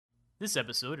This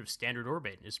episode of Standard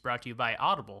Orbit is brought to you by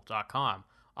Audible.com,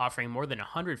 offering more than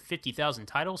 150,000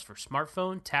 titles for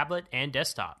smartphone, tablet, and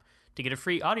desktop. To get a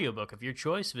free audiobook of your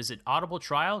choice, visit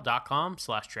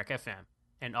audibletrial.com/trekfm.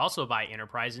 And also by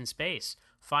Enterprise in Space.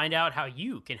 Find out how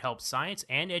you can help science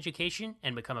and education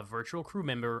and become a virtual crew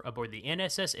member aboard the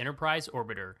NSS Enterprise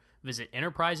Orbiter. Visit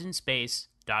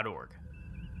enterpriseinspace.org.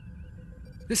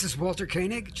 This is Walter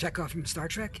Koenig, Chekhov from Star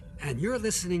Trek, and you're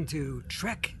listening to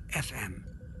Trek FM.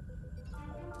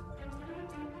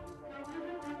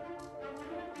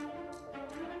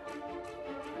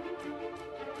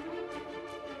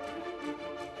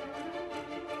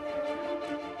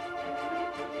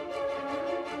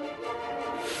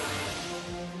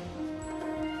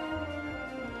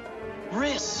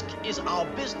 Risk is our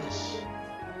business.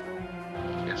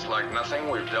 It's like nothing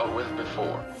we've dealt with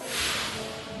before.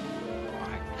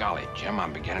 My golly, Jim,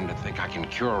 I'm beginning to think I can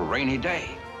cure a rainy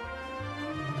day.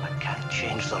 I can't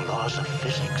change the laws of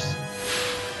physics.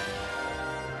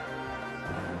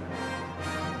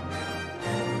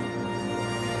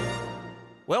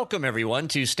 Welcome, everyone,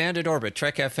 to Standard Orbit,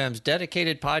 Trek FM's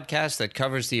dedicated podcast that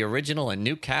covers the original and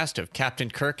new cast of Captain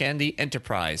Kirk and the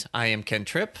Enterprise. I am Ken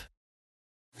Tripp.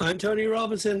 I'm Tony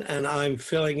Robinson, and I'm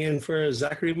filling in for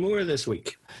Zachary Moore this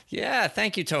week. Yeah,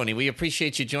 thank you, Tony. We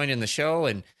appreciate you joining the show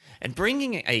and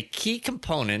bringing a key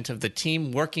component of the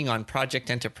team working on Project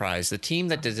Enterprise, the team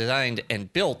that designed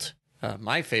and built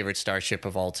my favorite starship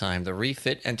of all time, the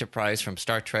refit Enterprise from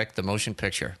Star Trek, the motion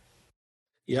picture.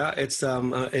 Yeah, it's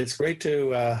great to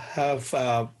have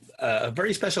a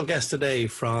very special guest today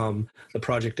from the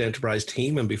Project Enterprise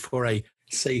team. And before I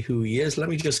say who he is, let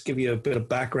me just give you a bit of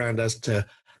background as to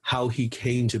how he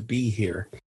came to be here.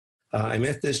 I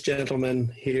met this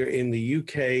gentleman here in the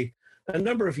UK a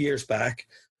number of years back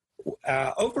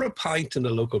over a pint in a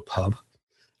local pub,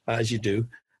 as you do.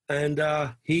 And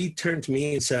he turned to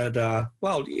me and said,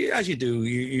 well, as you do,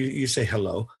 you say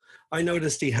hello. I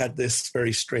noticed he had this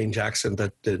very strange accent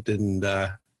that didn't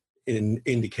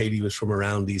indicate he was from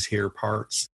around these here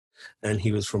parts. And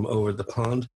he was from over the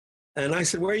pond. And I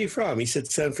said, where are you from? He said,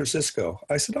 San Francisco.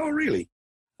 I said, oh, really?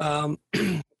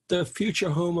 The future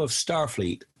home of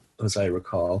Starfleet, as I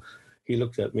recall. He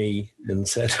looked at me and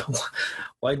said,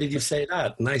 why did you say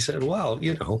that? And I said, well,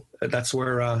 you know, that's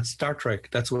where Star Trek,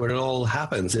 that's where it all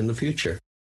happens in the future,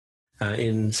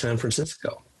 in San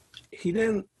Francisco. He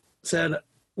then said,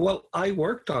 well, I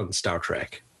worked on Star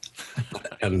Trek.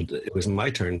 And it was my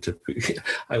turn to,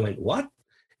 I went, what?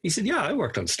 He said, yeah, I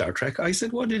worked on Star Trek. I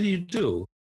said, what did you do?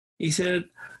 He said,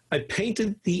 I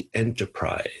painted the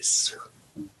Enterprise.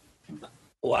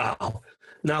 Wow.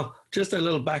 Now, just a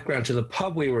little background to the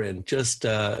pub we were in. Just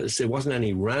it wasn't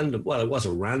any random, well, it was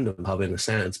a random pub in a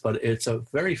sense, but it's a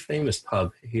very famous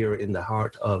pub here in the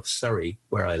heart of Surrey,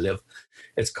 where I live.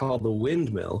 It's called the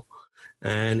Windmill,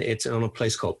 and it's on a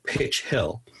place called Pitch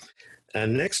Hill.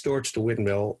 And next door to the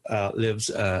Windmill lives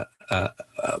a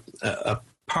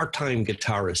part-time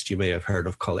guitarist you may have heard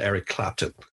of called Eric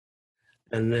Clapton.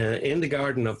 And in the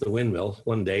garden of the Windmill,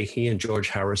 one day, he and George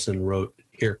Harrison wrote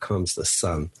Here Comes the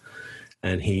Sun.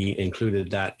 And he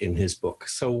included that in his book.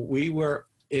 So we were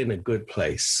in a good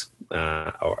place.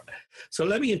 So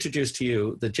let me introduce to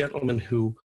you the gentleman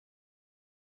who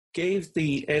gave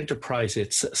the Enterprise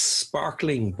its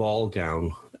sparkling ball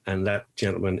gown. And that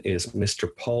gentleman is Mr.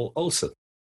 Paul Olsen.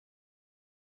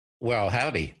 Well,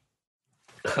 howdy.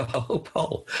 Hello,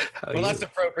 Paul. Well, that's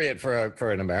appropriate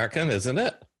for an American, isn't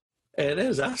it? It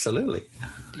is, absolutely.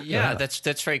 Yeah,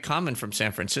 that's very common from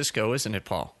San Francisco, isn't it,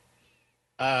 Paul?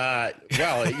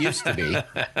 Well, it used to be.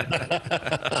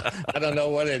 I don't know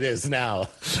what it is now.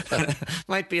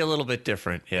 Might be a little bit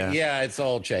different, yeah. Yeah, it's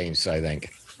all changed, I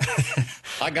think.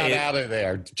 I got out of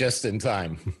there just in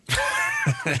time.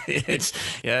 It's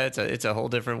a whole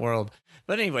different world.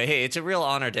 But anyway, hey, it's a real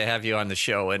honor to have you on the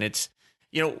show, and it's,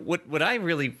 you know, what I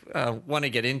really want to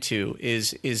get into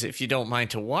is if you don't mind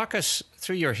to walk us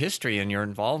through your history and your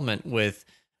involvement with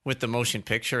the motion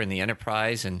picture and the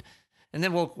Enterprise, and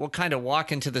then we'll kind of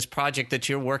walk into this project that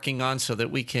you're working on so that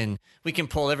we can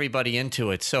pull everybody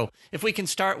into it. So if we can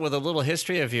start with a little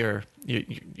history of your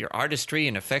artistry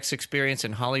and effects experience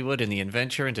in Hollywood and the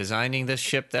adventure in designing this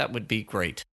ship, that would be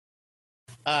great.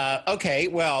 Okay,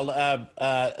 well,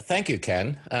 thank you,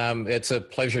 Ken. It's a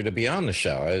pleasure to be on the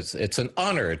show. It's an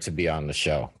honor to be on the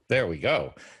show. There we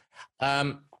go.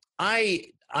 I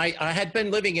had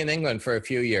been living in England for a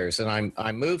few years, and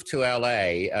I moved to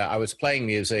LA. I was playing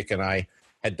music, and I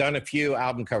had done a few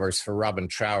album covers for Robin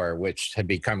Trower, which had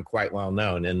become quite well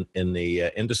known in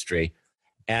the industry.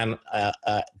 And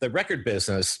the record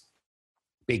business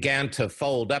began to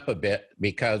fold up a bit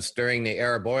because during the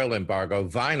Arab oil embargo,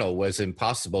 vinyl was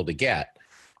impossible to get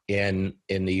in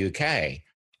the UK.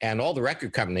 And all the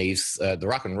record companies, the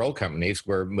rock and roll companies,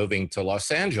 were moving to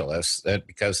Los Angeles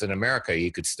because in America you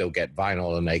could still get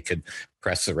vinyl and they could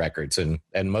press the records. And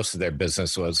most of their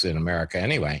business was in America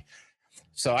anyway.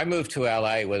 So I moved to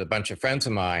LA with a bunch of friends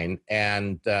of mine,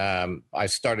 and I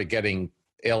started getting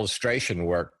illustration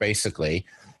work, basically.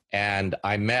 And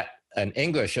I met an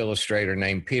English illustrator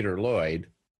named Peter Lloyd,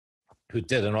 who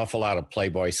did an awful lot of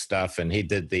Playboy stuff, and he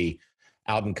did the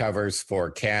album covers for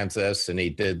Kansas, and he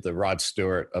did the Rod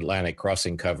Stewart Atlantic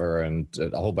Crossing cover and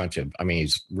a whole bunch of, I mean,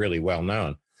 he's really well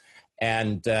known.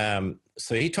 And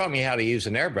so he taught me how to use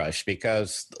an airbrush,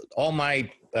 because all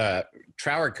my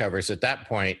Trower covers at that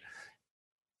point,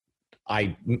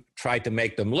 I tried to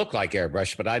make them look like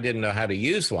airbrush, but I didn't know how to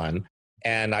use one.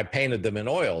 And I painted them in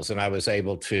oils, and I was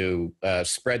able to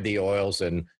spread the oils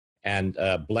and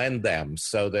blend them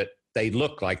so that they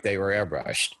looked like they were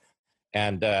airbrushed.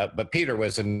 And but Peter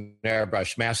was an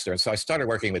airbrush master, and so I started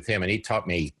working with him, and he taught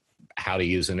me how to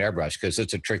use an airbrush because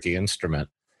it's a tricky instrument.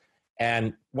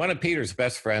 And one of Peter's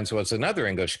best friends was another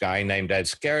English guy named Ed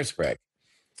Scarisbrick,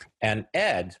 and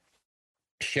Ed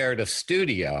shared a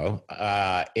studio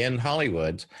in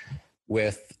Hollywood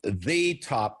with the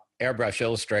top airbrush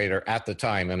illustrator at the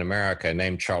time in America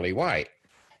named Charlie White.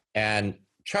 And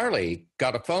Charlie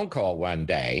got a phone call one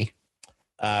day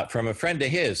from a friend of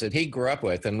his that he grew up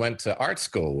with and went to art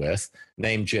school with,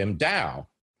 named Jim Dow.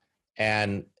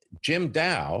 And Jim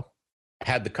Dow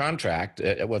had the contract.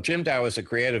 Jim Dow was a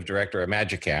creative director of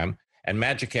Magicam, and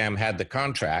Magicam had the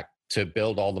contract to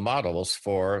build all the models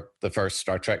for the first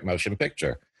Star Trek motion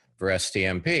picture for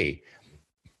STMP.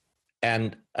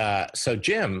 And so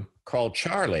Jim called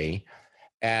Charlie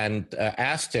and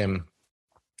asked him,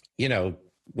 you know,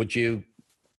 would you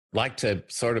like to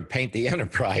sort of paint the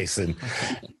Enterprise? And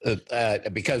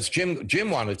because Jim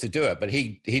wanted to do it, but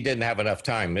he didn't have enough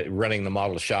time running the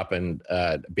model shop and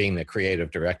being the creative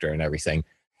director and everything.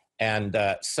 And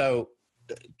so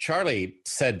Charlie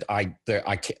said,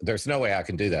 there's no way I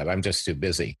can do that. I'm just too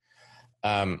busy.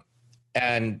 And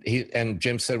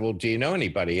Jim said, well, do you know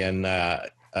anybody? And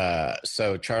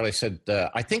so Charlie said,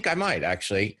 I think I might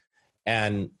actually.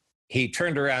 And he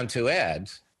turned around to Ed,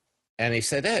 and he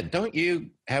said, Ed, don't you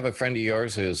have a friend of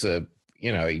yours who's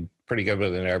pretty good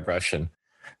with an airbrush and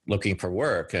looking for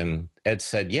work? And Ed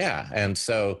said, yeah. And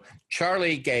so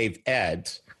Charlie gave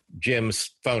Ed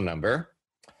Jim's phone number,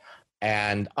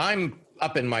 and I'm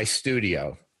up in my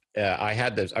studio. I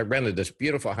rented this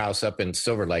beautiful house up in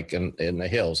Silver Lake in the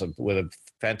hills with a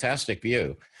fantastic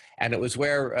view. And it was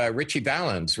where Richie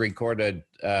Valens recorded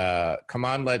Come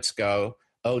On, Let's Go,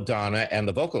 Oh Donna, and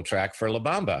the vocal track for La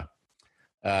Bamba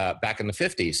back in the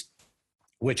 50s,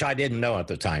 which I didn't know at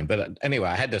the time. But anyway,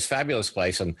 I had this fabulous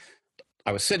place, and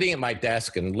I was sitting at my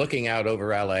desk and looking out over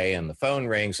LA, and the phone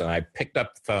rings, and I picked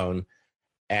up the phone,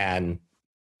 and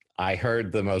I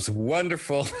heard the most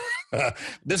wonderful,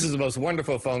 this is the most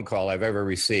wonderful phone call I've ever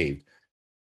received.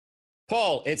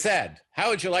 Paul, it's Ed. How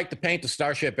would you like to paint the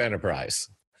Starship Enterprise?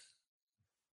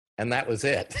 And that was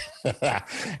it.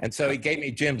 And so he gave me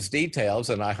Jim's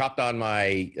details, and I hopped on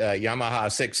my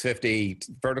Yamaha 650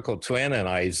 vertical twin, and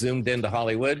I zoomed into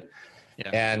Hollywood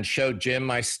and showed Jim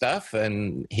my stuff.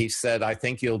 And he said, I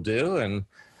think you'll do. And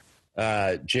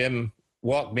Jim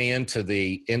walked me into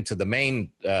the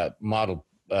main model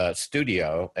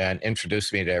studio and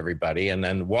introduced me to everybody, and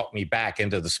then walked me back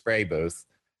into the spray booth.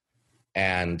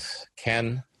 And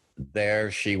Ken, there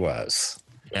she was.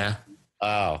 Yeah.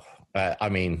 Oh, I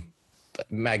mean,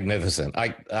 magnificent. I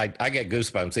get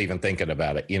goosebumps even thinking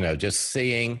about it, just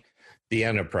seeing the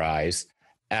Enterprise,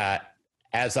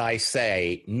 as I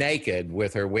say, naked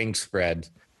with her wings spread,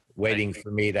 waiting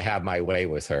for me to have my way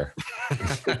with her.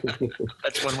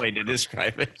 That's one way to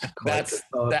describe it.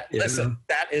 Listen,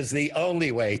 that is the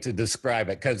only way to describe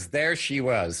it, because there she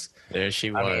was. There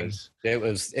she was. I mean,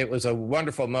 it was a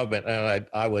wonderful moment, and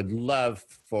I would love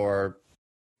for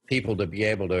people to be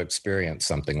able to experience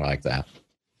something like that.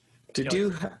 Did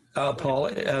you, Paul?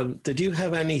 Did you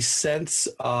have any sense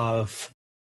of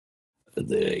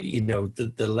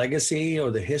the legacy or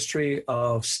the history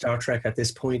of Star Trek at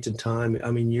this point in time?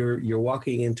 I mean, you're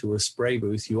walking into a spray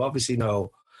booth. You obviously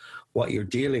know what you're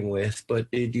dealing with, but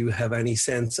did you have any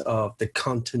sense of the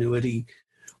continuity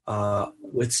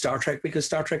with Star Trek? Because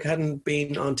Star Trek hadn't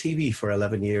been on TV for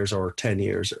 11 years or 10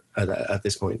 years at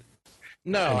this point.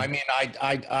 No, I mean,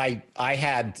 I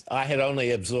had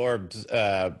only absorbed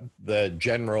the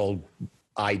general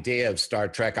idea of Star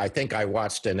Trek. I think I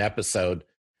watched an episode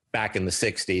back in the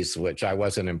 60s, which I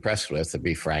wasn't impressed with, to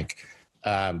be frank.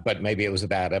 but maybe it was a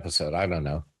bad episode. I don't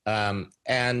know.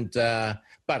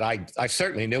 But I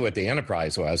certainly knew what the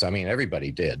Enterprise was. I mean,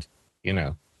 everybody did, you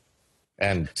know.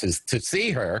 And to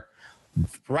see her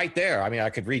right there, I mean, I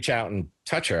could reach out and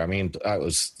touch her. I mean, it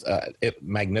was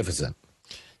magnificent.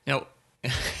 Now,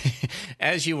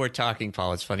 as you were talking,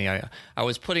 Paul, it's funny. I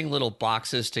was putting little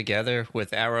boxes together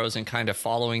with arrows and kind of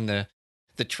following the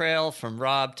trail from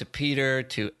Rob to Peter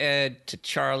to Ed to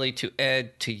Charlie to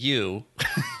Ed to you,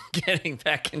 getting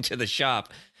back into the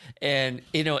shop. And,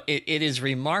 you know, it is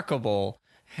remarkable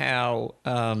how,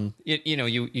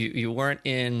 you weren't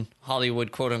in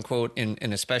Hollywood, quote unquote,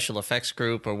 in a special effects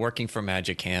group or working for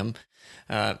Magicam.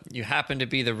 You happened to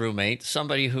be the roommate,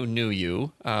 somebody who knew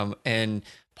you, and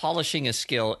polishing a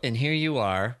skill. And here you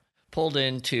are, pulled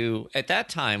into, at that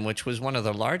time, which was one of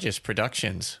the largest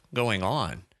productions going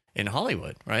on in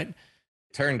Hollywood, right?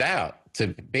 Turned out to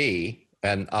be,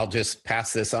 and I'll just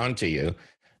pass this on to you,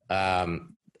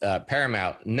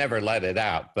 Paramount never let it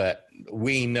out, but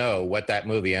we know what that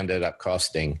movie ended up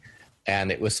costing.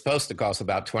 And it was supposed to cost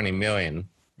about $20 million,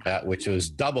 which was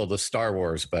double the Star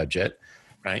Wars budget.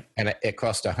 Right. And it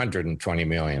cost $120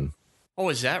 million. Oh,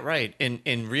 is that right?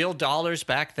 In real dollars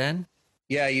back then?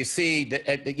 Yeah,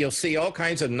 you'll see all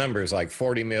kinds of numbers like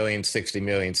 40 million, 60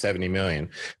 million, 70 million,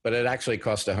 but it actually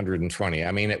cost 120.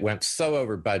 I mean, it went so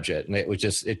over budget, and it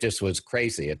just was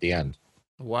crazy at the end.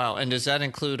 Wow. And does that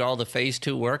include all the phase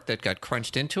 2 work that got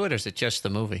crunched into it, or is it just the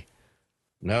movie?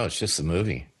 No, it's just the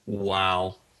movie.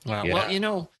 Wow. Yeah. Well, you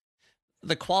know,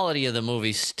 the quality of the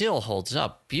movie still holds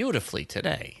up beautifully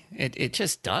today. It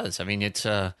just does. I mean, it's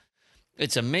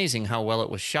amazing how well it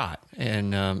was shot,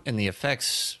 and the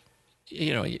effects.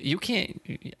 You know, you can't.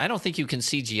 I don't think you can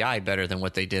CGI better than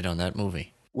what they did on that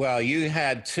movie. Well, you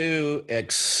had two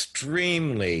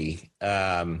extremely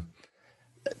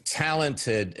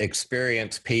talented,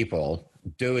 experienced people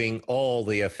doing all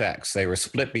the effects. They were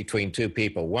split between two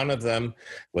people. One of them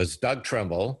was Doug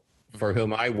Trumbull, for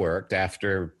whom I worked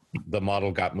after the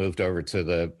model got moved over to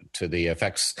the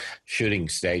effects shooting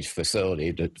stage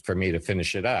facility for me to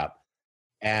finish it up.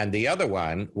 And the other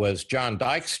one was John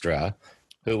Dykstra,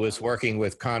 who was working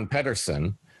with Con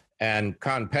Pedersen. And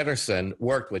Con Pedersen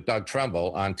worked with Doug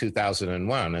Trumbull on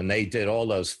 2001, and they did all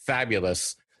those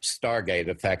fabulous Stargate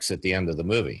effects at the end of the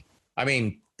movie. I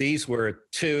mean, these were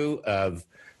two of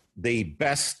the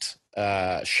best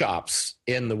shops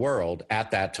in the world at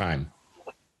that time.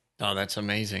 Oh, that's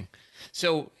amazing.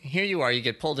 So here you are, you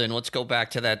get pulled in. Let's go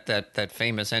back to that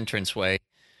famous entranceway.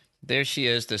 There she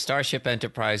is, the Starship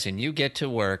Enterprise, and you get to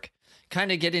work.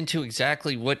 Kind of get into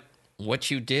exactly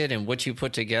what you did and what you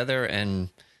put together. And,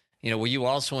 you know, were you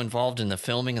also involved in the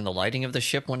filming and the lighting of the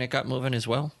ship when it got moving as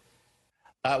well?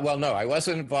 Well, no, I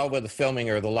wasn't involved with the filming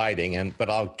or the lighting,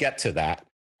 but I'll get to that.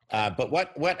 But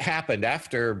what happened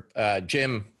after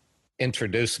Jim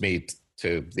introduced me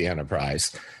to the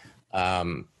Enterprise,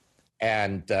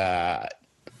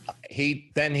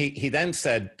 he then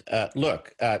said,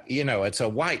 look, you know, it's a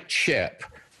white ship,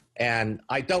 and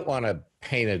I don't want to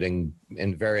paint it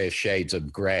in various shades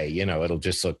of gray. You know, it'll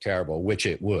just look terrible, which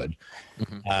it would.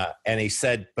 Mm-hmm. And he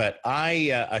said, but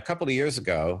a couple of years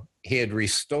ago, he had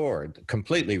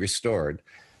completely restored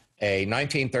a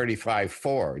 1935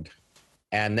 Ford,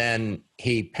 and then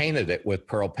he painted it with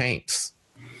pearl paints.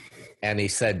 And he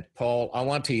said, Paul, I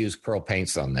want to use pearl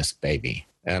paints on this baby.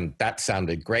 And that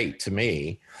sounded great to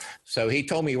me. So he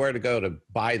told me where to go to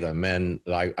buy them. And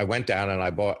I went down and I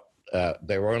bought,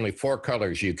 there were only 4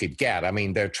 colors you could get. I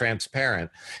mean, they're transparent,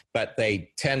 but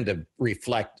they tend to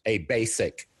reflect a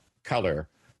basic color.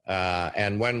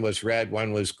 And one was red,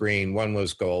 one was green, one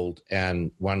was gold,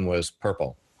 and one was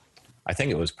purple. I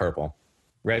think it was purple.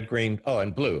 Red, green,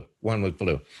 and blue. One was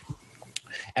blue.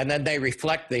 And then they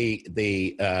reflect the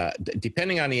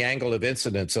depending on the angle of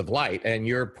incidence of light and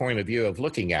your point of view of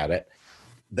looking at it,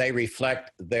 they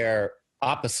reflect their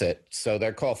opposite. So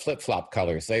they're called flip-flop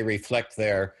colors. They reflect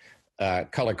their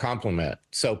color complement.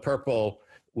 So purple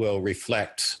will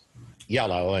reflect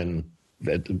yellow, and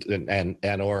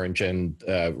orange, and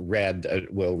red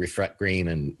will reflect green,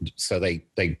 and so they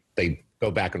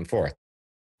go back and forth.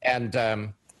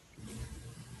 And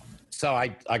so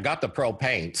I got the pearl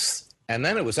paints. And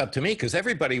then it was up to me because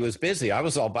everybody was busy. I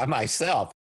was all by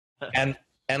myself. And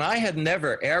I had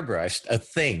never airbrushed a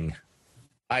thing.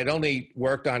 I'd only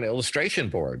worked on illustration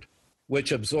board,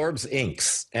 which absorbs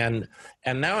inks. And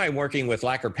now I'm working with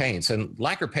lacquer paints. And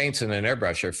lacquer paints and an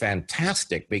airbrush are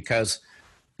fantastic because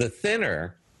the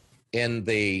thinner in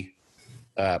the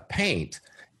paint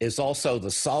is also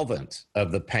the solvent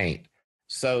of the paint.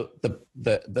 So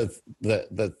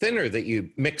the thinner that you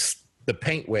mix the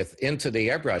paint with into the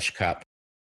airbrush cup,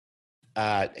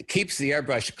 keeps the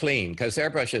airbrush clean, because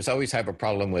airbrushes always have a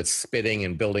problem with spitting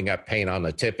and building up paint on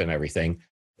the tip and everything.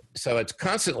 So it's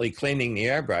constantly cleaning the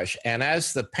airbrush. And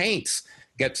as the paints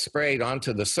get sprayed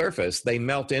onto the surface, they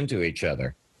melt into each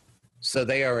other. So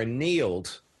they are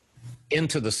annealed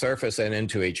into the surface and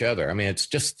into each other. I mean, it's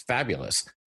just fabulous.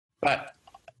 But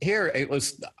here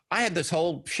I had this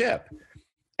whole ship.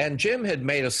 And Jim had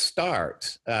made a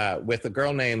start with a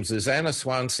girl named Susanna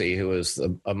Swansea, who was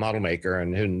a model maker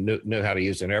and who knew how to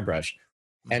use an airbrush.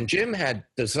 And Jim had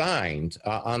designed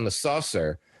on the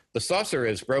saucer. The saucer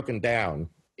is broken down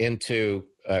into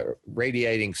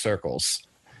radiating circles.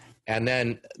 And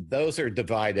then those are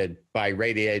divided by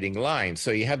radiating lines. So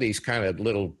you have these kind of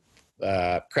little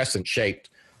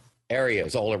crescent-shaped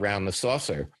areas all around the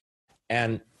saucer.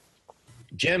 And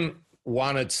Jim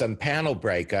wanted some panel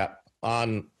breakup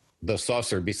on the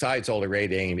saucer besides all the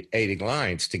radiating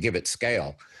lines to give it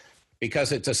scale,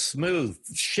 because it's a smooth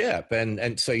ship,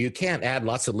 and so you can't add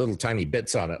lots of little tiny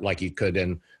bits on it like you could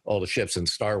in all the ships in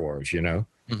Star Wars, you know.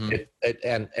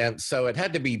 Mm-hmm. And so it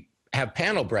had to have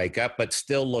panel breakup but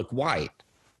still look white,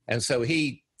 and so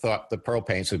he thought the pearl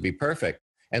paints would be perfect.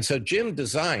 And so Jim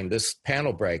designed this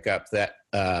panel breakup that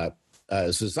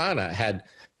Susanna had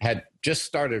just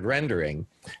started rendering,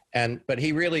 but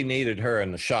he really needed her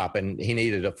in the shop, and he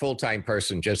needed a full-time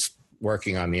person just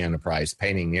working on the Enterprise,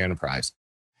 painting the Enterprise.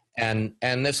 And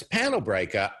this panel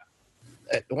breakup,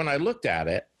 when I looked at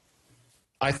it,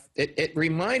 it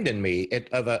reminded me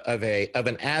of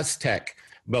an Aztec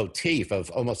motif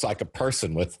of almost like a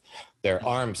person with their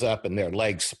arms up and their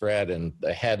legs spread and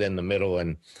the head in the middle,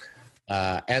 and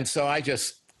so I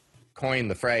just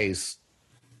coined the phrase,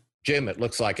 Jim, it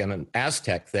looks like an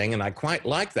Aztec thing. And I quite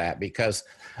like that, because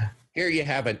here you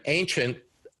have an ancient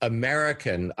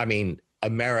America's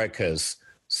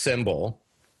symbol,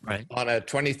 right, on a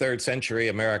 23rd century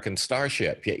American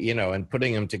starship, you know, and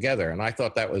putting them together. And I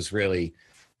thought that was really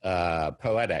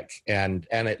poetic, and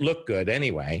it looked good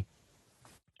anyway.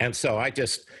 And so I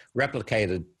just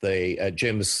replicated the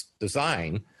Jim's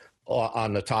design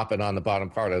on the top and on the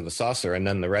bottom part of the saucer. And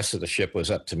then the rest of the ship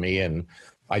was up to me. And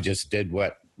I just did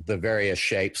what the various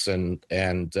shapes and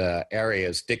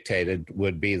areas dictated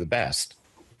would be the best.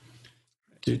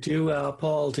 Did you,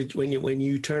 Paul, when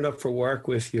you turned up for work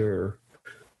with your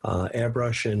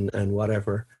airbrush and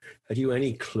whatever, had you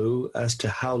any clue as to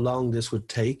how long this would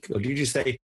take? Or did you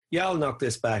say, yeah, I'll knock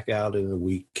this back out in a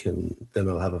week and then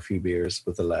I'll have a few beers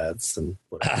with the lads and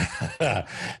whatever?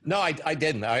 No, I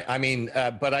didn't. I mean,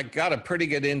 but I got a pretty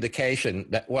good indication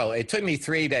that, well, it took me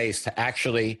 3 days to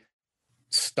actually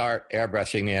start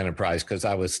airbrushing the Enterprise, because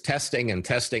I was testing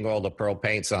all the pearl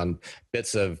paints on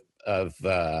bits of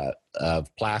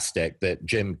plastic that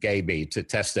Jim gave me to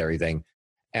test everything.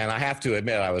 And I have to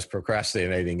admit, I was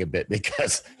procrastinating a bit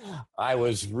because I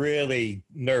was really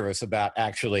nervous about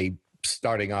actually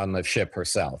starting on the ship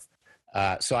herself.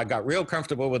 So I got real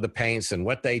comfortable with the paints and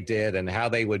what they did and how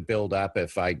they would build up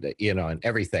and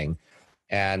everything.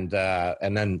 And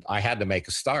then I had to make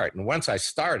a start. And once I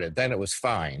started, then it was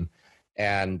fine.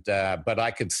 But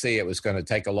I could see it was going to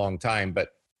take a long time. But,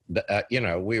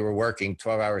 we were working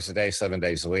 12 hours a day, 7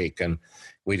 days a week, and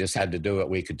we just had to do what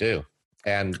we could do.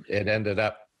 And it ended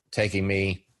up taking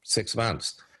me 6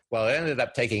 months. Well, it ended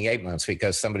up taking 8 months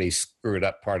because somebody screwed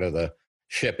up part of the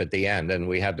ship at the end, and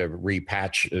we had to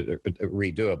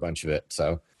redo a bunch of it.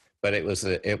 So, but it was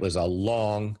a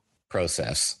long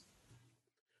process.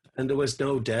 And there was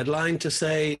no deadline to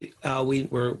say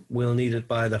we'll need it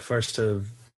by the 1st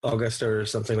of August or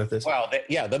something like this? Well,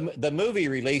 the movie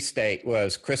release date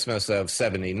was Christmas of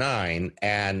 '79,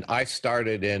 and I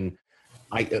started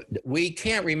we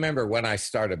can't remember when I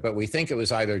started, but we think it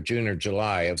was either June or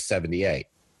July of '78.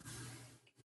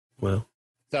 Well,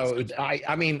 so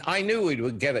I knew we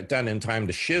would get it done in time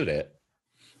to shoot it,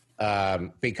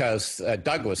 because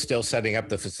Doug was still setting up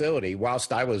the facility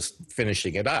whilst I was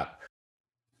finishing it up,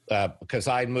 because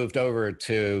I'd moved over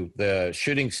to the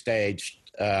shooting stage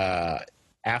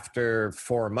after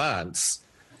 4 months,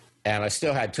 and I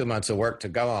still had 2 months of work to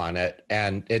go on it.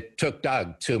 And it took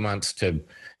Doug 2 months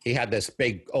he had this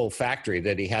big old factory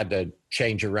that he had to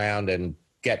change around and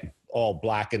get all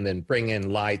black, and then bring in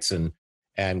lights and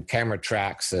camera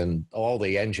tracks and all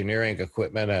the engineering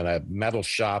equipment and a metal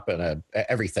shop and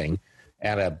everything,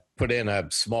 and put in a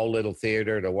small little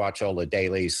theater to watch all the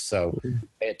dailies. So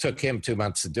it took him 2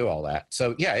 months to do all that.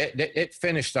 So yeah, it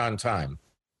finished on time.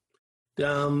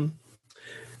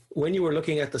 When you were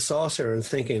looking at the saucer and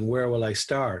thinking, where will I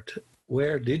start?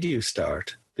 Where did you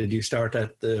start? Did you start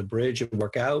at the bridge and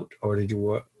work out, or did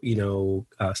you,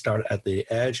 start at the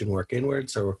edge and work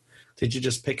inwards, or did you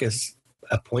just pick a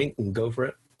point and go for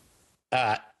it?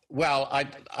 Well,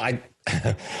 I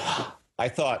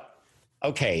thought,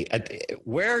 okay,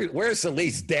 where's the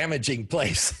least damaging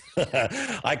place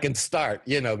I can start?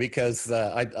 Because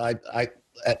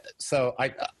so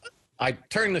I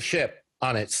turned the ship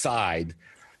on its side.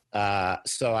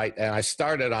 So I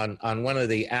started on one of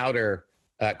the outer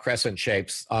crescent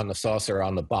shapes on the saucer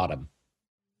on the bottom.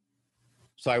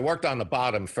 So I worked on the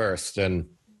bottom first, and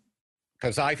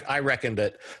because I reckoned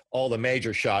that all the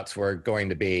major shots were going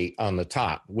to be on the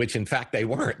top, which in fact they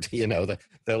weren't.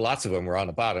 The lots of them were on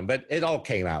the bottom, but it all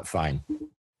came out fine.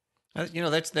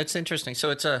 That's interesting.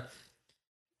 So it's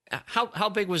how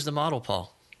big was the model,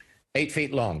 Paul? 8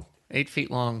 feet long. 8 feet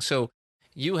long. So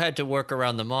you had to work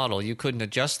around the model. You couldn't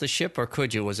adjust the ship, or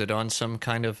could you? Was it on some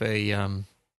kind of a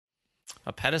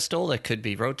pedestal that could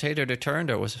be rotated or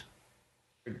turned, or was it?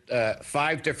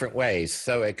 5 different ways.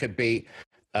 So it could be.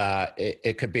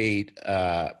 It could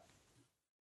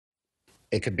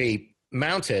be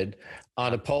mounted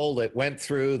on a pole that went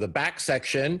through the back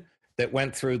section, that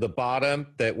went through the bottom,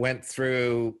 that went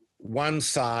through one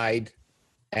side,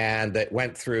 and that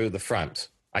went through the front.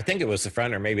 I think it was the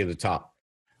front or maybe the top,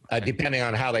 depending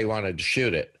on how they wanted to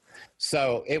shoot it.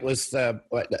 So it was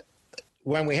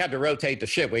when we had to rotate the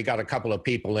ship, we got a couple of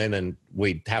people in, and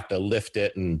we'd have to lift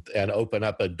it and open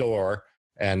up a door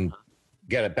and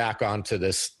get it back onto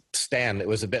this stand. It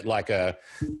was a bit like a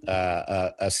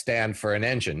stand for an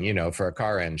engine, for a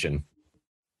car engine.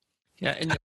 Yeah,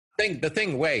 and the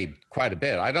thing weighed quite a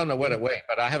bit. I don't know what it weighed,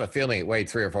 but I have a feeling it weighed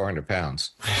 300 or 400 pounds.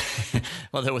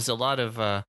 Well, there was a lot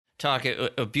of talk.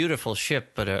 A beautiful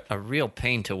ship, but a real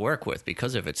pain to work with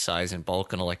because of its size and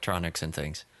bulk and electronics and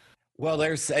things. Well,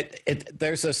 there's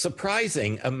a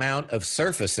surprising amount of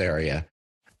surface area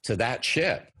to that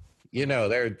ship.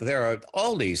 There are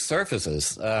all these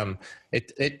surfaces.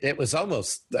 It was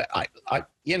almost I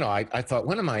thought,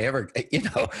 when am I ever?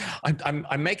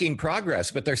 I'm making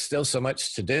progress, but there's still so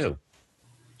much to do.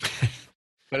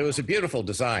 But it was a beautiful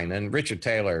design, and Richard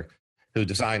Taylor, who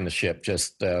designed the ship,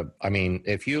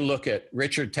 if you look at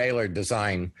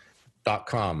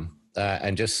richardtaylordesign.com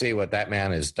and just see what that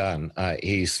man has done,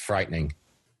 he's frightening.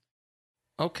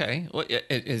 Okay, well,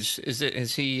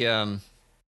 is he?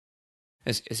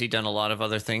 Has he done a lot of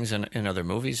other things in other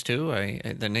movies too?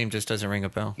 The name just doesn't ring a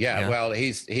bell. Yeah. Well,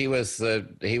 he was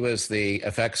the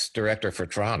effects director for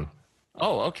Tron.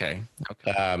 Oh, okay.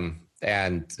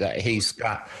 And I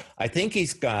think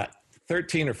he's got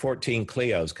 13 or 14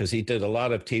 Clios, because he did a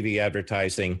lot of TV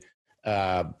advertising,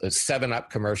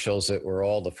 7-Up commercials that were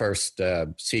all the first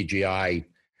CGI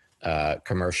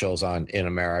commercials in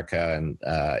America,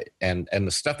 and the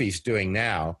stuff he's doing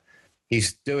now.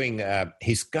 He's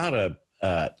got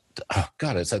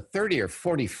it's a 30 or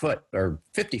 40 foot or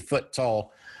 50 foot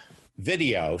tall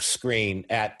video screen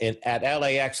at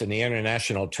LAX in the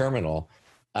International Terminal.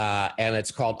 And it's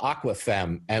called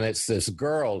Aquafemme. And it's this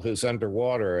girl who's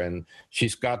underwater, and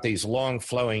she's got these long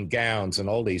flowing gowns and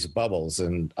all these bubbles.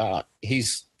 And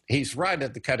he's right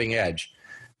at the cutting edge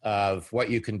of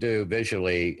what you can do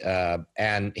visually.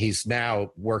 And he's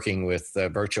now working with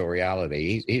virtual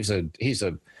reality.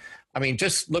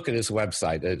 Just look at his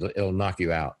website. It'll knock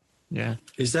you out. Yeah.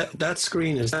 Is that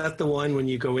screen, is that the one when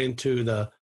you go into the,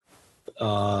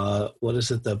 what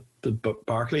is it, the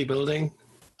Barclay building?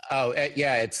 Oh,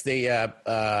 yeah, it's the,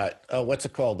 what's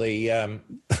it called? The,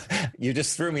 you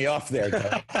just threw me off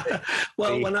there.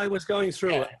 Well, when I was going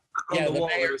through the wall,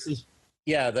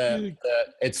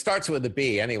 it starts with a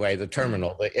B anyway, the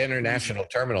terminal, the International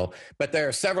Terminal. But there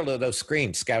are several of those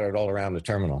screens scattered all around the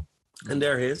terminal. And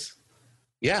they're his?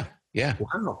 Yeah.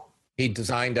 Wow. He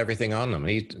designed everything on them.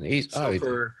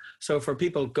 So for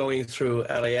people going through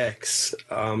LAX,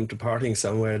 departing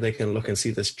somewhere, they can look and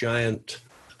see this giant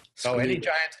screen.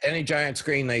 Any giant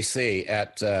screen they see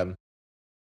at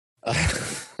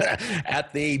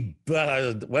at the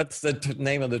what's the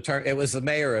name of the term? It was the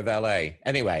mayor of LA.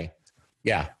 Anyway,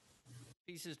 yeah.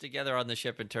 Pieces together on the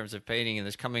ship in terms of painting, and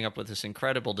is coming up with this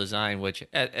incredible design, which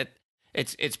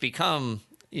it's become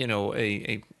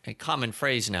a common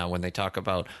phrase now when they talk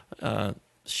about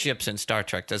ships in Star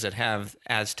Trek. Does it have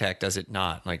Aztec? Does it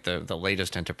not? Like the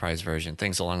latest Enterprise version,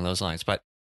 things along those lines. But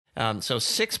so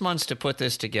 6 months to put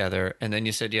this together, and then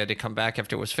you said you had to come back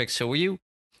after it was fixed. So were you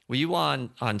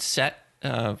on set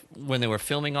when they were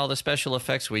filming all the special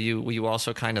effects? Were you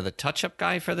also kind of the touch-up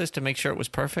guy for this to make sure it was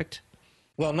perfect?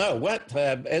 Well, no.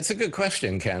 It's a good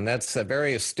question, Ken. That's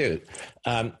very astute.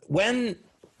 When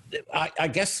I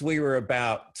guess we were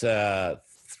about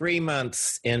 3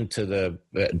 months into the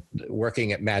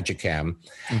working at Magicam,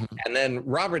 and then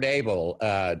Robert Abel,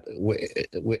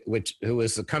 who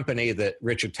was the company that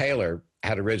Richard Taylor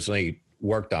had originally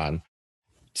worked on,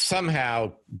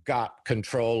 somehow got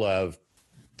control of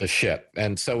the ship.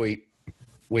 And so we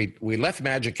left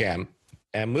Magicam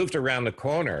and moved around the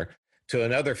corner to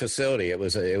another facility. It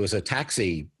was a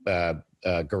taxi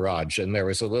garage, and there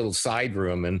was a little side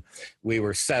room, and we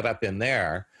were set up in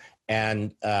there.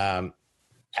 And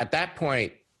at that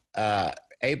point,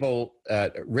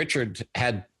 Richard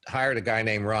had hired a guy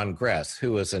named Ron Gress,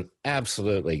 who was an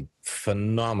absolutely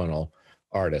phenomenal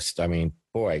artist. I mean,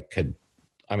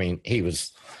 he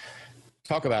was,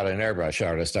 talk about an airbrush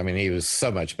artist. I mean, he was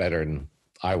so much better than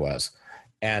I was.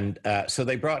 And so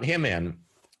they brought him in.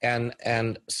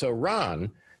 And so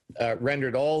Ron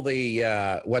rendered all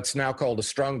the, what's now called the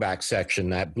strongback section,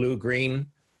 that blue-green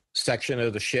section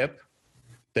of the ship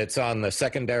that's on the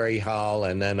secondary hull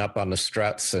and then up on the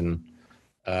struts and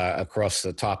across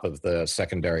the top of the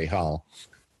secondary hull,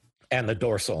 and the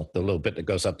dorsal, the little bit that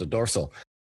goes up the dorsal.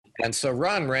 And so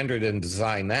Ron rendered and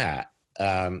designed that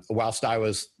whilst I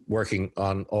was working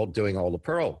on doing all the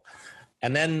pearl.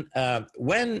 And then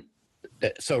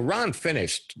so Ron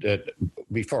finished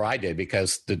before I did,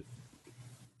 because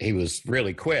he was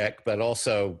really quick, but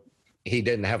also he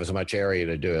didn't have as much area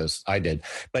to do as I did.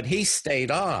 But he stayed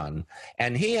on,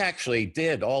 and he actually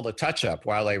did all the touch-up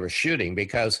while they were shooting,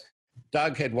 because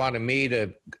Doug had wanted me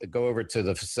to go over to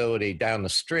the facility down the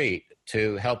street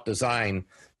to help design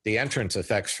the entrance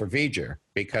effects for V'ger,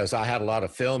 because I had a lot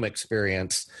of film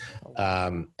experience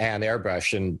and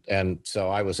airbrush, and so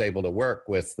I was able to work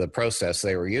with the process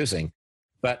they were using.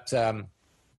 But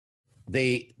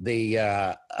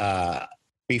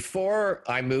before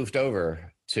I moved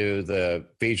over to the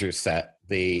V'ger set,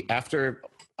 after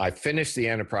I finished the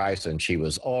Enterprise and she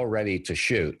was all ready to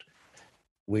shoot,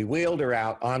 we wheeled her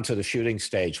out onto the shooting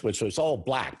stage, which was all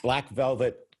black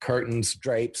velvet curtains,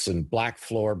 drapes, and black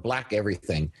floor, black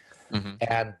everything. Mm-hmm.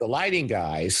 And the lighting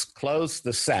guys closed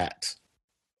the set,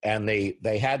 and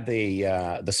they had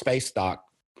the space dock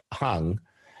hung,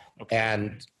 okay,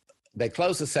 and they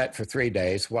closed the set for 3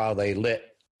 days while they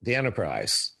lit the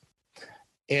Enterprise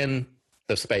in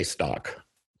the space dock.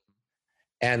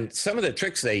 And some of the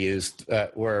tricks they used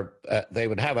were they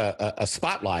would have a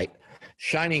spotlight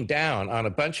shining down on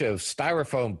a bunch of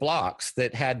styrofoam blocks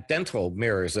that had dental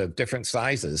mirrors of different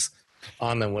sizes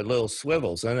on them with little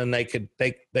swivels, and then they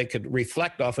could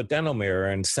reflect off a dental mirror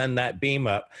and send that beam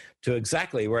up to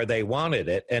exactly where they wanted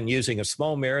it. And using a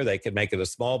small mirror, they could make it a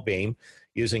small beam.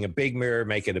 Using a big mirror,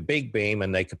 make it a big beam,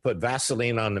 and they could put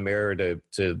Vaseline on the mirror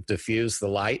to diffuse the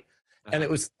light. Uh-huh. And it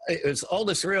was all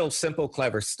this real simple,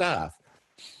 clever stuff.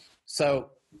 So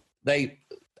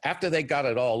after they got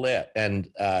it all lit, and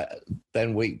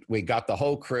then we got the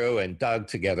whole crew and Doug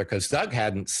together, because Doug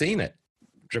hadn't seen it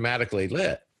dramatically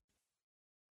lit.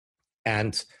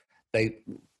 And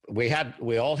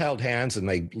we all held hands, and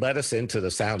they led us into the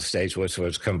soundstage, which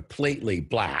was completely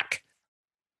black.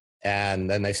 And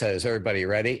then they said, "Is everybody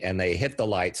ready?" And they hit the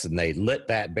lights, and they lit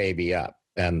that baby up.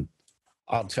 And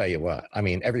I'll tell you what, I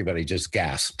mean, everybody just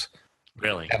gasped.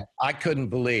 Really? And I couldn't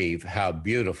believe how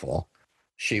beautiful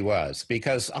she was,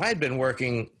 because I'd been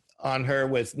working on her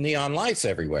with neon lights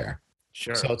everywhere.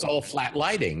 Sure. So it's all flat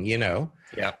lighting, you know?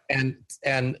 Yeah.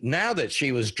 And now that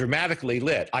she was dramatically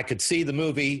lit, I could see the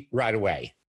movie right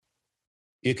away.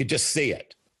 You could just see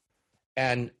it.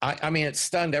 And I mean, it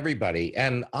stunned everybody.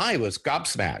 And I was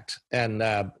gobsmacked. And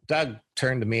Doug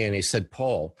turned to me and he said,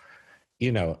 "Paul,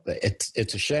 you know,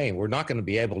 it's a shame. We're not going to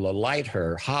be able to light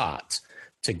her hot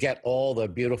to get all the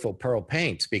beautiful pearl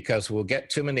paints, because we'll get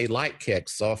too many light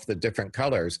kicks off the different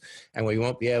colors, and we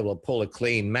won't be able to pull a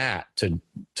clean matte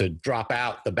to drop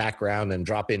out the background and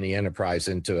drop in the Enterprise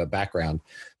into a background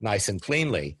nice and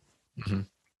cleanly." Mm-hmm.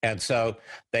 And so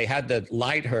they had to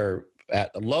light her at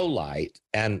a low light,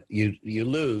 and you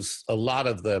lose a lot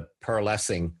of the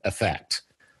pearlescing effect.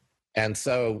 And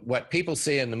so what people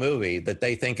see in the movie that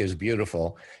they think is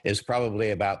beautiful is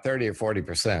probably about 30 or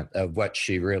 40% of what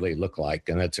she really looked like.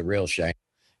 And it's a real shame.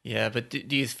 Yeah, but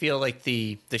do you feel like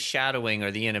the shadowing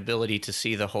or the inability to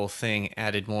see the whole thing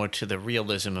added more to the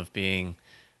realism of being,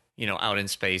 you know, out in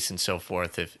space and so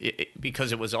forth?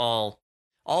 Because it was all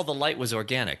the light was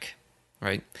organic,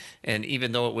 right? And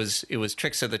even though it was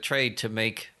tricks of the trade to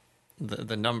make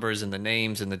the numbers and the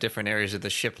names and the different areas of the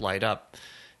ship light up,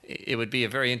 it would be a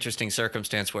very interesting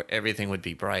circumstance where everything would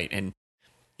be bright. And,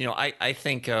 you know, I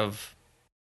think of...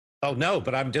 Oh, no,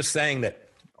 but I'm just saying that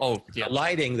the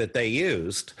lighting that they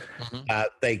used,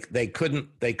 mm-hmm.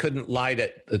 They couldn't light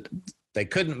it. They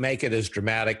couldn't make it as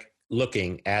dramatic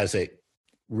looking as it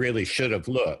really should have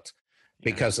looked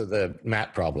because of the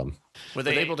matte problem. Were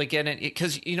they able to get it?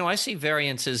 Because, you know, I see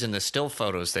variances in the still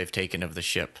photos they've taken of the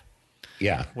ship.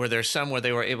 Yeah. Were there some where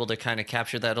they were able to kind of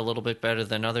capture that a little bit better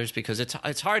than others? Because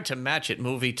it's hard to match it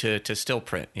movie to still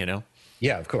print, you know?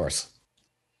 Yeah, of course.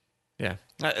 Yeah,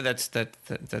 that's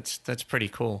pretty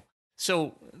cool.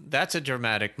 So that's a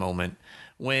dramatic moment.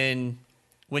 When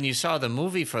you saw the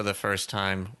movie for the first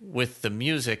time with the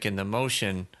music and the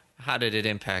motion, how did it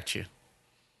impact you?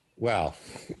 Well,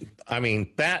 I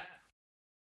mean, the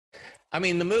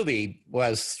movie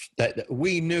was that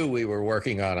we knew we were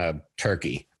working on a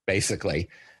turkey, basically.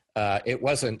 It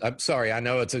wasn't, I'm sorry, I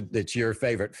know it's your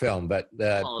favorite film, but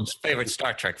It's favorite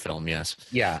Star Trek film, yes.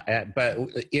 Yeah, but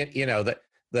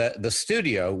the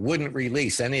studio wouldn't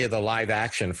release any of the live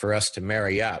action for us to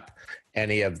marry up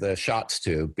any of the shots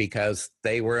to, because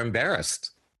they were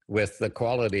embarrassed with the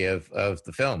quality of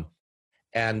the film.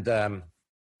 And but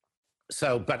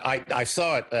I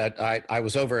saw it. I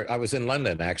was in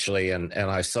London actually, and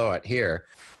I saw it here,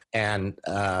 and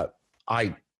I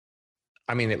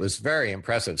mean, it was very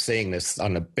impressive seeing this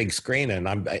on the big screen,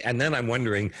 and then I'm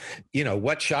wondering,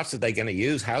 what shots are they going to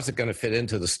use? How's it going to fit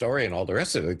into the story and all the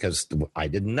rest of it? Because I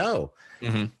didn't know.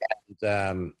 Mm-hmm.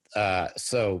 And,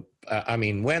 I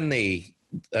mean, when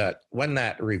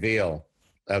that reveal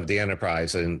of the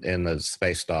Enterprise in the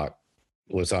space dock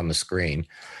was on the screen,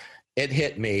 it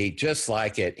hit me just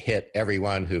like it hit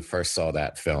everyone who first saw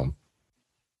that film.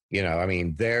 I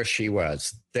mean, there she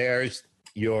was. There's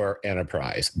your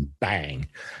Enterprise. Bang.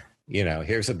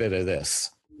 Here's a bit of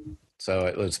this. So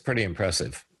it was pretty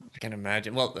impressive. I can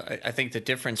imagine. Well, I think the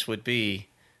difference would be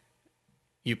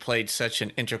you played such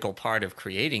an integral part of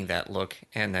creating that look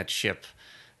and that ship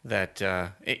that,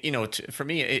 for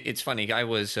me, it's funny. I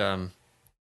was 12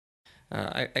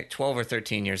 or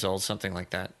 13 years old, something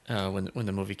like that, when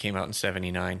the movie came out in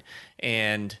 79.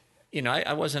 And,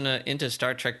 I wasn't into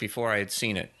Star Trek before I had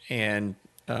seen it. And,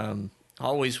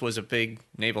 always was a big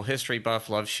naval history buff,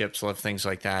 loved ships, loved things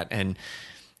like that. And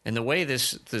the way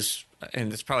this,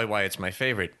 and that's probably why it's my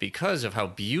favorite, because of how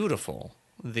beautiful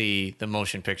the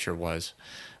motion picture was,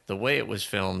 the way it was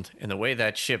filmed, and the way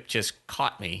that ship just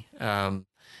caught me.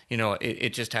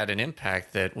 It just had an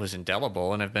impact that was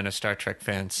indelible, and I've been a Star Trek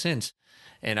fan since.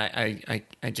 And I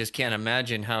just can't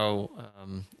imagine how,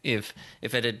 if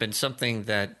it had been something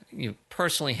that you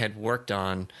personally had worked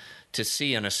on, to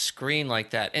see on a screen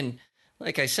like that. And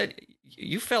like I said,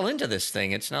 you fell into this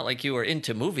thing. It's not like you were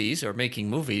into movies or making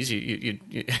movies.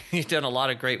 You've done a lot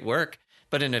of great work,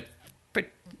 but in a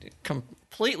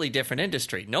completely different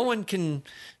industry. You can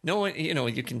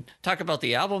talk about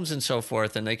the albums and so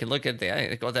forth, and they can look at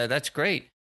that's great.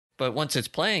 But once it's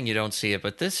playing, you don't see it.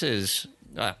 But this is,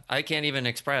 I can't even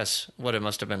express what it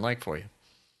must have been like for you.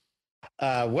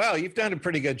 Well, you've done a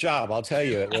pretty good job. I'll tell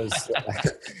you,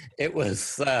 it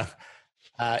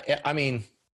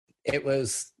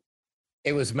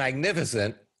was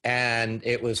magnificent, and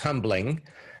it was humbling.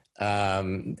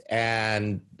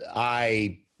 And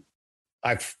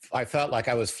I felt like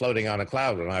I was floating on a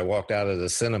cloud when I walked out of the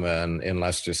cinema in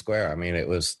Leicester Square. I mean, it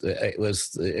was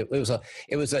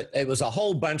a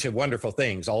whole bunch of wonderful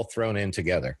things all thrown in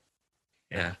together.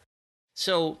 Yeah.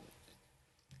 So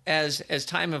as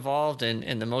time evolved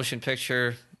and the motion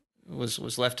picture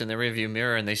was left in the rearview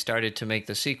mirror, and they started to make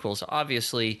the sequels,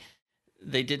 obviously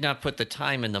they did not put the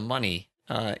time and the money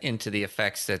into the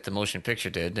effects that the motion picture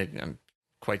did. I'm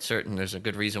quite certain there's a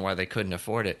good reason why they couldn't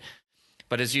afford it.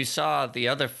 But as you saw the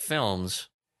other films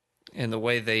and the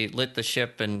way they lit the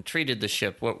ship and treated the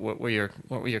ship, what were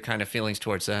your kind of feelings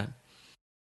towards that?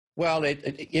 Well,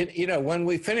 when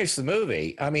we finished the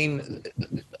movie, I mean,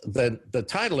 the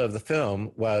title of the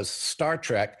film was Star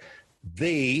Trek: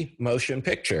 The Motion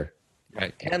Picture.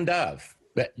 Right. End of.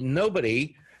 But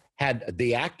nobody had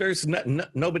the actors,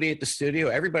 nobody at the studio.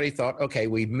 Everybody thought, okay,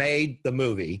 we made the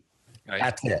movie. Right.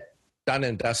 That's it. Done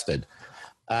and dusted.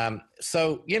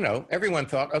 So, everyone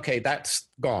thought, okay, that's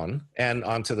gone, and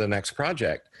on to the next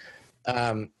project.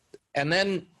 And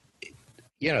then,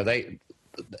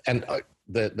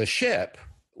 the ship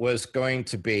was going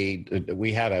to be,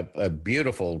 we had a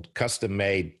beautiful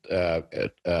custom-made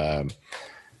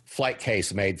flight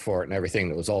case made for it and everything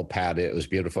that was all padded. It was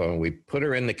beautiful, and we put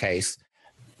her in the case,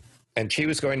 and she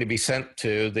was going to be sent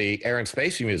to the Air and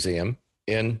Space Museum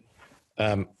in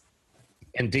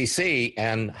D.C.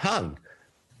 and hung,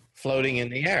 floating in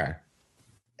the air.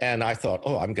 And I thought,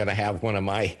 I'm going to have one of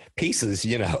my pieces,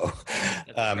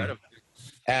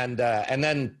 And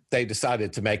then they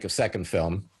decided to make a second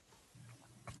film.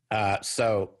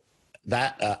 So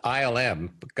that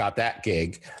ILM got that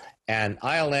gig, and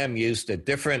ILM used a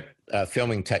different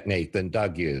filming technique than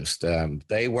Doug used.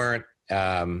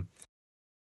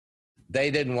 They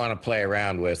didn't want to play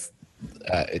around with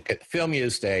film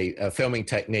used a filming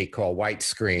technique called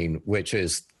widescreen, which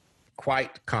is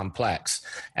quite complex,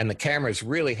 and the cameras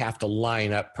really have to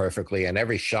line up perfectly, and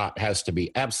every shot has to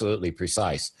be absolutely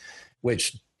precise,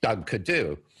 which Doug could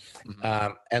do.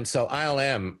 And so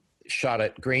ILM shot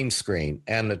it green screen,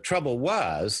 and the trouble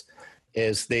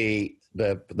is the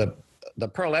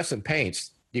pearlescent paints,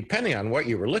 depending on what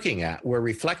you were looking at, were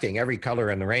reflecting every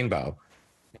color in the rainbow,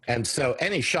 and so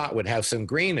any shot would have some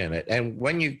green in it. And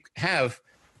when you have,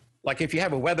 like, if you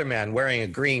have a weatherman wearing a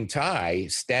green tie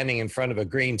standing in front of a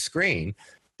green screen,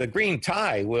 the green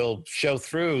tie will show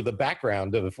through the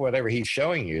background of whatever he's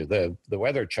showing you, the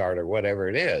weather chart or whatever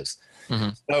it is.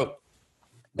 So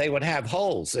they would have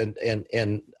holes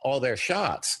in all their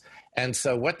shots. And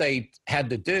so what they had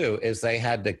to do is they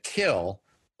had to kill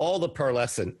all the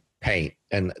pearlescent paint,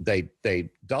 and they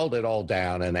dulled it all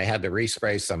down, and they had to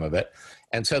respray some of it.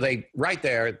 And so right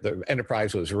there, the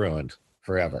Enterprise was ruined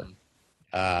forever.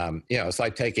 It's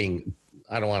like taking,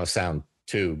 I don't want to sound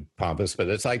too pompous, but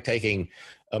it's like taking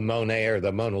a Monet or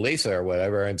the Mona Lisa or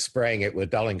whatever and spraying it with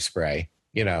dulling spray.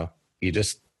 You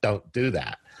just don't do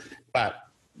that. But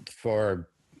for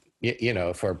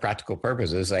practical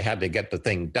purposes, they had to get the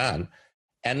thing done.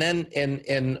 And then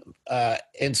in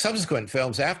subsequent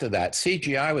films after that,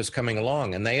 CGI was coming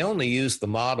along, and they only used the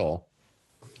model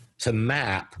to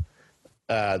map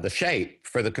the shape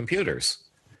for the computers.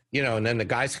 And then the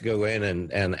guys could go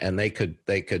in and they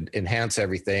could enhance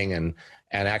everything and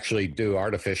actually do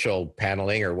artificial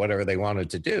paneling or whatever they wanted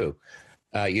to do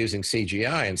using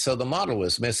CGI. And so the model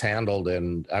was mishandled,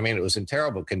 and I mean, it was in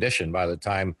terrible condition by the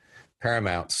time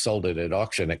Paramount sold it at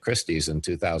auction at Christie's in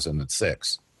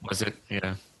 2006. Was it?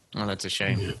 Yeah. Oh, that's a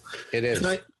shame. Yeah. It is.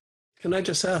 Can I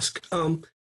just ask,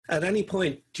 at any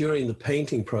point during the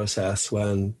painting process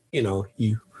when,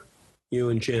 you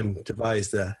and Jim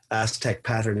devised the Aztec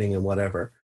patterning and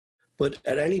whatever, but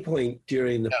at any point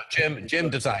during the... No, Jim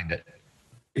designed it.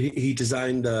 He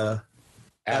designed the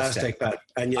Aztec pattern.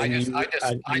 And I just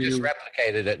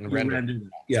replicated it and rendered it.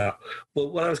 Yeah.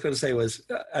 But what I was going to say was,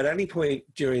 at any point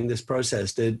during this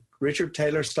process, did Richard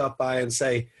Taylor stop by and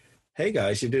say, hey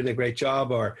guys, you're doing a great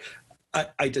job, or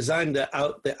I designed the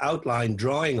outline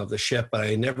drawing of the ship, but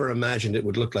I never imagined it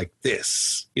would look like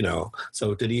this,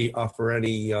 So did he offer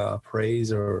any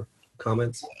praise or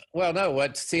comments? Well, no.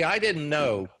 I didn't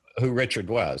know who Richard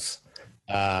was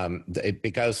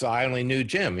because I only knew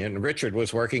Jim, and Richard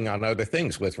was working on other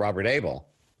things with Robert Abel.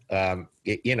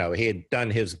 He had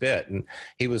done his bit, and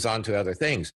he was on to other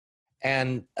things.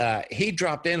 And he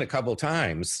dropped in a couple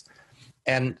times.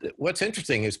 And what's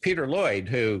interesting is Peter Lloyd,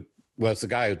 who was the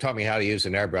guy who taught me how to use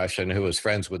an airbrush and who was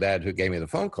friends with Ed, who gave me the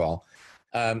phone call.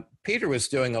 Peter was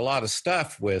doing a lot of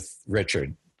stuff with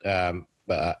Richard, they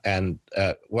were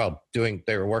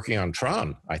working on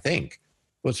Tron, I think.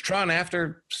 Was Tron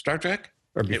after Star Trek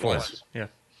or before? It was, yeah.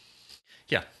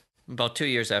 Yeah, about 2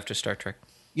 years after Star Trek.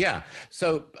 Yeah.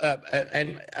 So,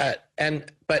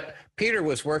 but Peter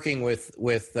was working with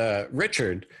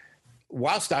Richard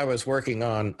whilst I was working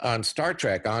on Star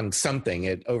Trek on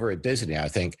something over at Disney, I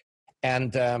think.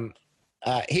 And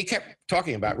he kept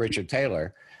talking about Richard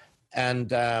Taylor,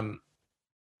 and a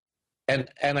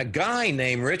guy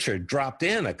named Richard dropped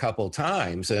in a couple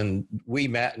times, and we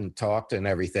met and talked and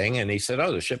everything. And he said,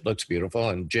 "Oh, the ship looks beautiful."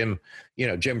 And Jim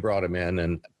brought him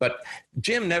in, but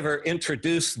Jim never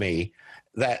introduced me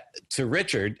to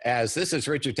Richard as, this is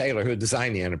Richard Taylor who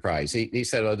designed the Enterprise. He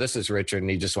said, "Oh, this is Richard," and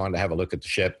he just wanted to have a look at the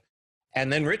ship.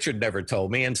 And then Richard never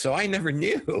told me, and so I never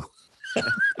knew.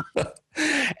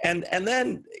 And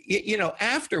then,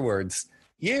 afterwards,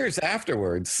 years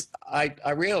afterwards,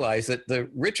 I realized that the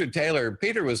Richard Taylor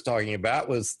Peter was talking about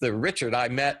was the Richard I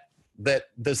met that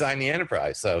designed the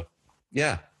Enterprise. So,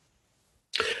 yeah.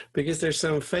 Because there's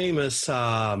some famous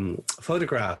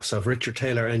photographs of Richard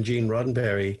Taylor and Gene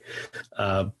Roddenberry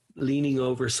leaning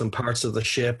over some parts of the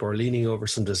ship, or leaning over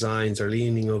some designs, or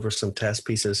leaning over some test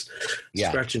pieces,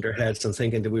 scratching their heads and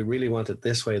thinking, do we really want it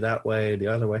this way, that way, the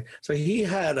other way? So he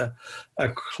had a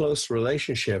close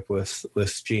relationship with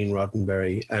Gene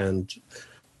Roddenberry, and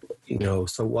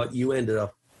so what you ended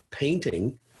up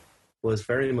painting was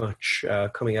very much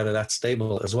coming out of that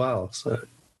stable as well. So.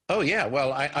 Oh yeah,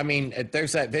 well, I mean,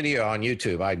 there's that video on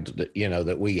YouTube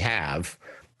that we have,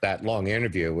 that long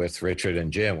interview with Richard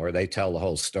and Jim where they tell the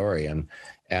whole story,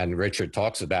 and Richard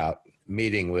talks about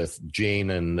meeting with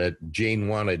Gene, and that Gene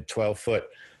wanted 12-foot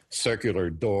circular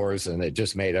doors, and it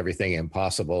just made everything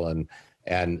impossible.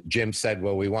 And Jim said,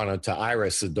 "Well, we wanted to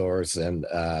iris the doors," and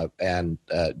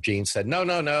Gene said,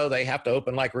 "No, they have to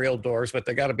open like real doors, but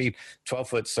they got to be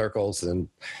 12-foot circles." And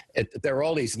there were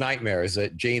all these nightmares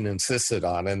that Gene insisted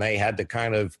on, and they had to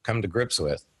kind of come to grips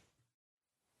with.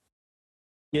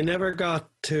 You never got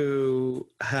to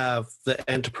have the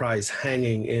Enterprise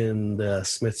hanging in the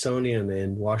Smithsonian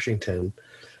in Washington,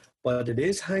 but it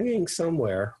is hanging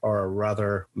somewhere, or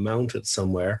rather mounted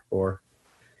somewhere, or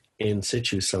in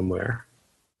situ somewhere.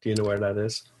 Do you know where that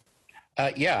is?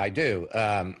 Yeah, I do.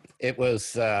 It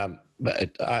was,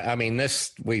 but I mean,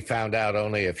 this we found out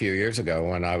only a few years ago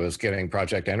when I was getting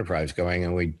Project Enterprise going,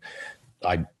 and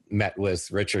I met with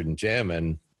Richard and Jim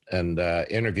and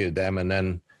interviewed them, and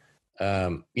then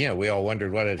we all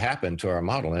wondered what had happened to our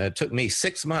model, and it took me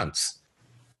 6 months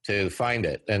to find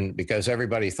it, and because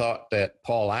everybody thought that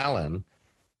Paul Allen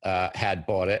had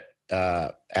bought it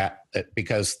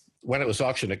because when it was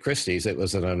auctioned at Christie's, it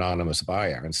was an anonymous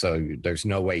buyer, and so there's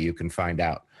no way you can find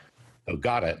out who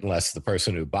got it unless the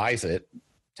person who buys it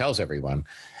tells everyone.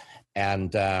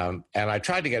 And I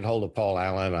tried to get hold of Paul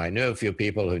Allen. I knew a few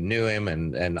people who knew him,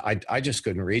 and I just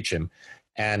couldn't reach him.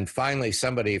 And finally,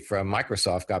 somebody from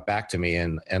Microsoft got back to me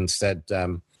and said,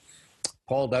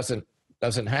 Paul doesn't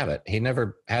have it. He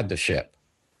never had the ship.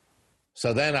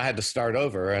 So then I had to start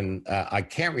over, and I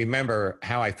can't remember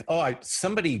how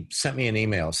somebody sent me an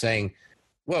email saying,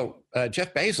 well,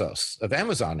 Jeff Bezos of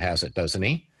Amazon has it, doesn't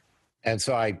he? And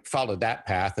so I followed that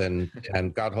path and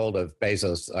got hold of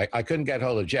Bezos. I couldn't get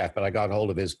hold of Jeff, but I got hold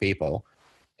of his people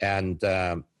and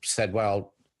said,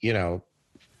 well,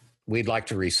 we'd like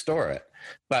to restore it,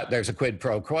 but there's a quid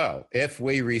pro quo. If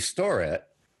we restore it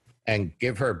and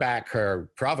give her back her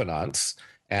provenance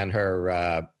and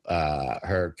her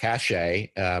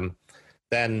cachet,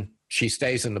 then she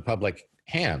stays in the public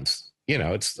hands.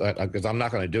 It's because I'm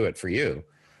not going to do it for you.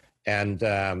 And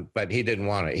but he didn't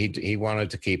want it. He wanted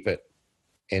to keep it,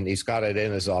 and he's got it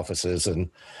in his offices, and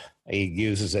he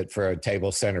uses it for a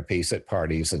table centerpiece at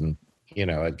parties, and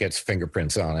it gets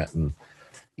fingerprints on it, and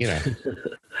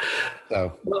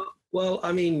so. Well,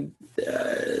 I mean,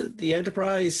 the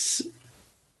Enterprise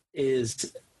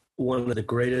is one of the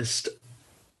greatest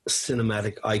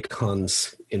cinematic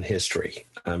icons in history.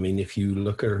 I mean, if you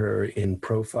look at her in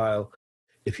profile,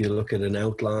 if you look at an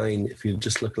outline, if you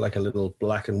just look like a little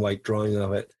black and white drawing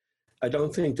of it, I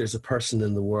don't think there's a person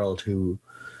in the world who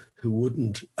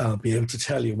wouldn't be able to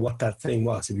tell you what that thing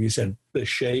was. If you said the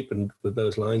shape and with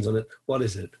those lines on it, what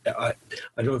is it? I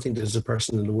don't think there's a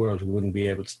person in the world who wouldn't be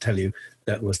able to tell you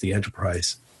that was the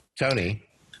Enterprise. Tony.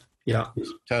 Yeah.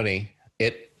 Tony,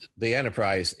 the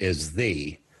Enterprise is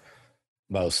the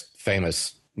most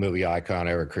famous movie icon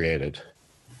ever created,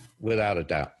 without a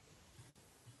doubt.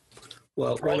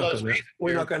 Well,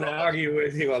 we're not going to argue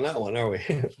with you on that one, are we?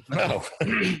 No,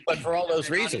 but for all those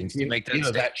reasons,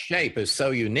 that shape is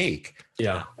so unique.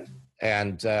 Yeah,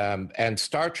 and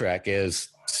Star Trek is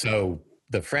so.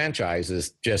 The franchise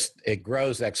is it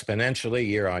grows exponentially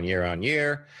year on year on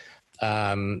year.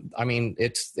 I mean,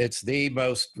 it's the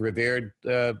most revered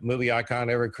movie icon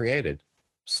ever created.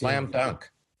 Slam dunk.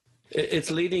 It's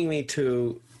leading me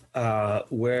to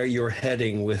where you're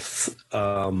heading with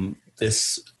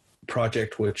this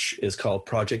project, which is called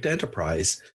Project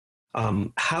Enterprise.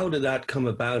 How did that come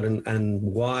about, and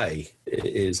why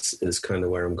is kind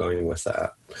of where I'm going with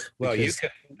that? Well,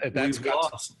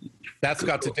 that's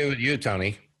got to do with you,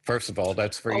 Tony. First of all,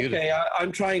 that's for you. Okay,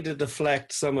 I'm trying to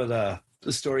deflect some of the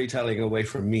storytelling away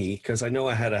from me because I know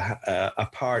I had a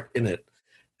part in it,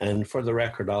 and for the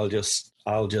record, I'll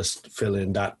just fill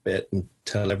in that bit and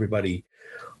tell everybody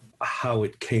how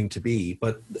it came to be.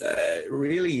 But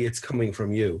really, it's coming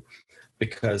from you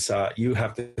because you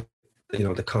have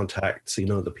the contacts,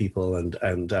 the people, and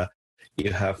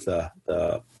you have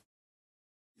the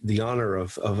honor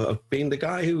of being the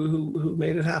guy who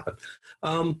made it happen.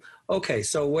 Okay,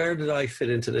 so where did I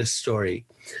fit into this story?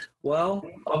 Well,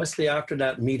 obviously after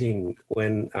that meeting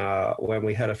when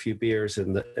we had a few beers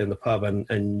in the pub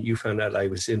and you found out I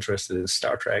was interested in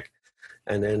Star Trek,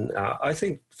 and then I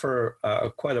think for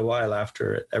quite a while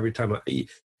after, every time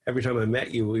I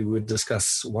met you, we would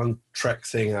discuss one Trek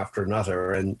thing after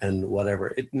another and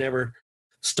whatever. It never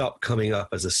stopped coming up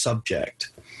as a subject.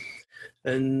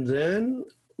 And then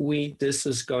this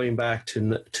is going back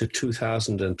to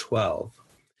 2012.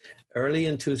 Early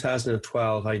in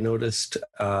 2012, I noticed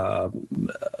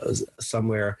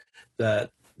somewhere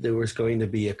that there was going to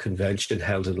be a convention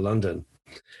held in London,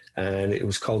 and it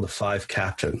was called the Five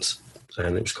Captains,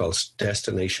 and it was called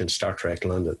Destination Star Trek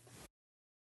London.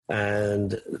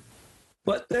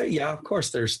 But of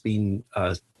course, there's been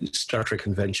Star Trek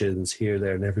conventions here,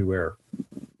 there, and everywhere,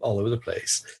 all over the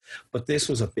place. But this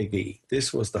was a biggie.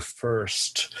 This was the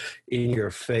first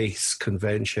in-your-face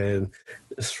convention,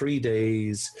 3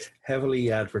 days,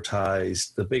 heavily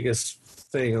advertised, the biggest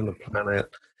thing on the planet.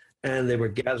 And they were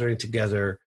gathering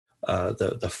together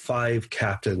the five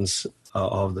captains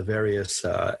of the various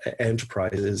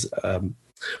enterprises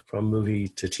from movie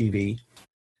to TV.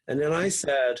 And then I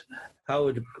said, how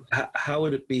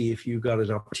would it be if you got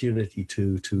an opportunity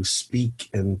to speak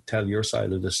and tell your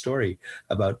side of the story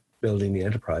about building the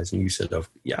enterprise? And you said, "Oh,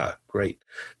 yeah, great."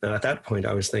 Now at that point,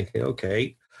 I was thinking,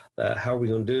 okay, how are we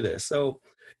going to do this? So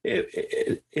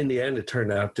in the end, it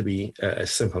turned out to be a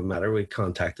simple matter. We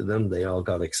contacted them. They all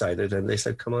got excited and they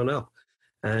said, "Come on up."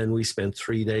 And we spent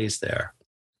 3 days there.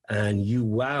 And you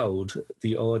wowed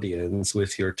the audience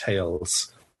with your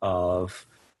tales of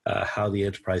how the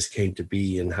enterprise came to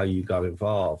be and how you got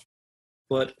involved.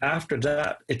 But after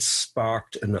that, it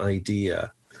sparked an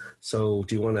idea. So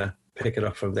do you want to pick it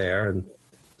up from there and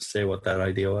say what that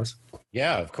idea was?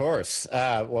 Yeah, of course.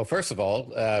 Well, first of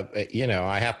all,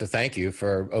 I have to thank you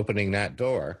for opening that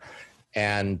door.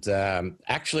 And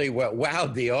actually, what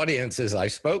wowed the audiences I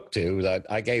spoke to, that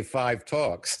I gave 5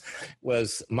 talks,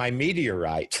 was my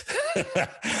meteorite,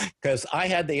 because I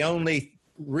had the only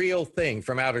real thing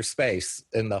from outer space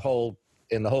in the whole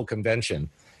convention,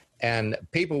 and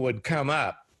people would come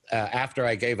up after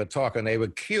I gave a talk, and they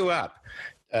would queue up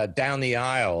down the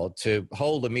aisle to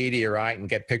hold the meteorite and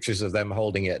get pictures of them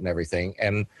holding it and everything.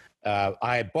 And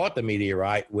I bought the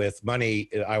meteorite with money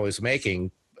I was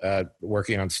making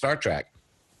working on Star Trek.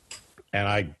 And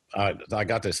I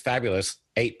got this fabulous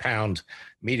 8-pound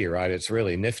meteorite. It's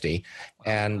really nifty.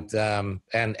 And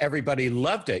everybody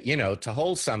loved it, to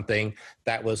hold something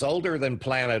that was older than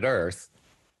planet Earth,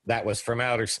 that was from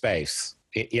outer space,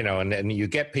 and you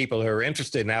get people who are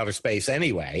interested in outer space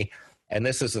anyway. And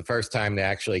this is the first time they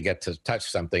actually get to touch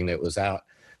something that was out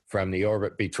from the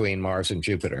orbit between Mars and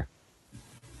Jupiter.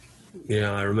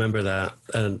 Yeah, I remember that.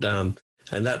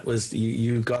 And that was,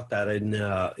 you got that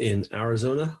in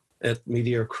Arizona at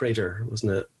Meteor Crater,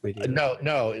 wasn't it? Meteor?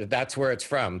 No, that's where it's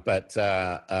from. But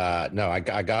no,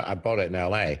 I bought it in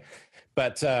LA.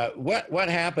 But what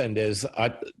happened is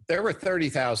there were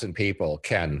 30,000 people,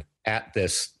 Ken, at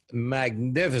this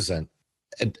magnificent,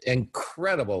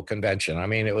 incredible convention. I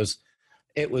mean, it was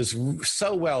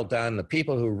so well done. The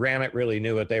people who ran it really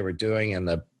knew what they were doing, and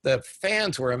the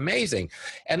fans were amazing.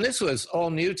 And this was all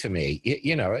new to me.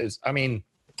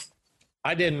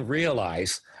 I didn't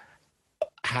realize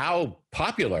how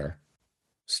popular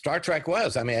Star Trek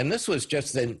was. And this was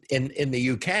just in the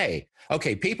UK.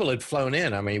 Okay, people had flown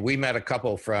in. We met a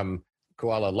couple from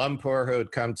Kuala Lumpur who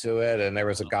had come to it, and there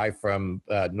was a guy from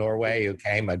Norway who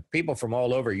came, and people from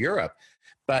all over Europe.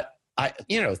 But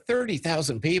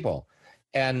 30,000 people.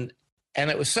 And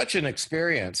it was such an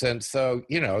experience. And so,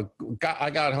 I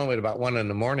got home at about 1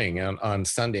 a.m. on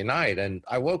Sunday night, and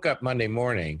I woke up Monday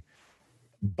morning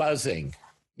buzzing,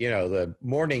 the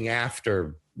morning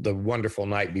after the wonderful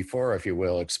night before, if you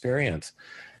will, experience.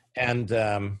 And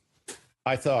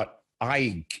I thought,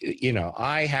 I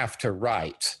have to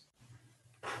write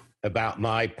about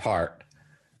my part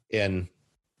in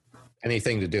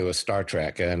anything to do with Star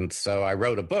Trek. And so I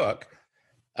wrote a book,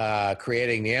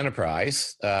 Creating the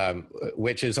Enterprise,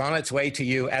 which is on its way to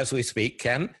you as we speak,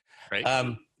 Ken.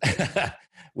 Right.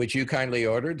 Which you kindly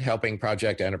ordered, helping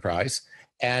Project Enterprise.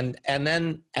 And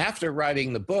then after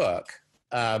writing the book,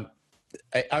 and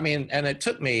it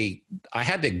took me, I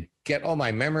had to get all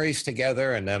my memories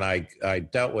together. And then I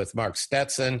dealt with Mark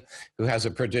Stetson, who has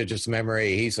a prodigious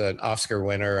memory. He's an Oscar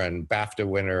winner and BAFTA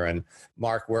winner. And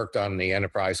Mark worked on the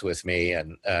Enterprise with me.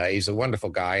 And he's a wonderful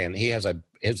guy. And he has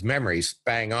his memories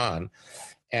bang on.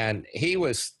 And he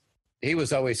was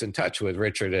always in touch with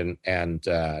Richard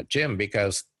and Jim,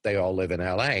 because they all live in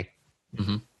LA.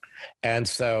 Mm-hmm. And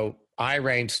so I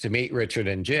arranged to meet Richard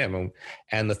and Jim,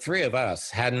 and the three of us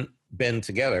hadn't been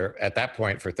together at that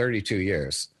point for 32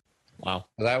 years. Wow.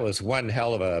 That was one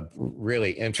hell of a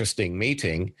really interesting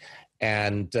meeting.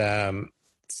 And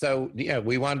so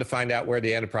we wanted to find out where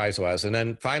the Enterprise was. And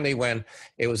then finally, when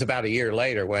it was about a year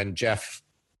later, when Jeff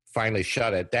finally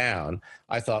shut it down,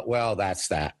 I thought, well, that's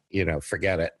that,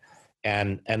 forget it.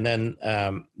 And then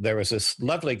there was this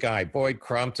lovely guy, Boyd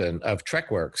Crompton of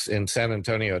TrekWorks in San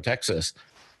Antonio, Texas.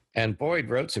 And Boyd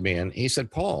wrote to me and he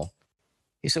said, Paul,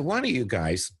 why don't you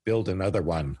guys build another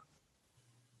one,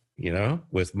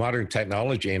 with modern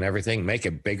technology and everything, make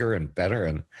it bigger and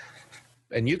better.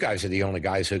 And you guys are the only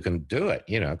guys who can do it,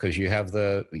 because you have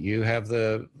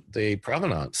the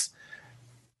provenance.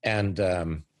 And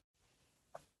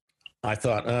I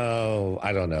thought, oh,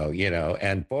 I don't know,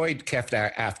 and Boyd kept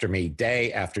after me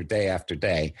day after day after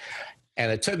day.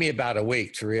 And it took me about a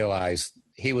week to realize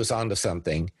he was onto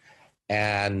something.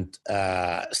 And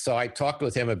so I talked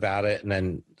with him about it, and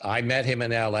then I met him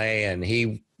in LA, and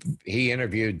he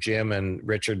interviewed Jim and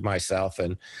Richard, myself.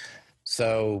 And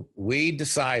So we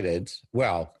decided,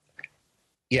 well,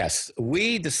 yes,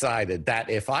 we decided that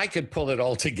if I could pull it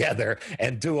all together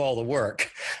and do all the work,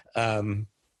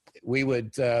 we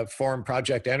would form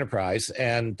Project Enterprise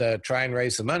and try and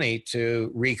raise the money to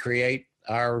recreate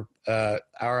our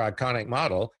iconic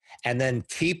model, and then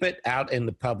keep it out in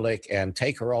the public and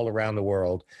take her all around the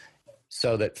world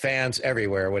so that fans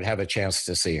everywhere would have a chance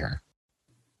to see her.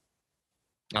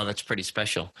 Oh, that's pretty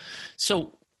special.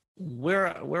 So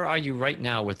where are you right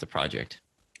now with the project?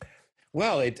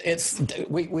 Well,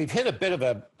 we've hit a bit of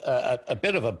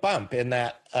a bump in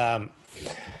that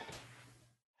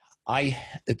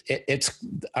it's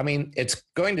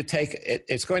going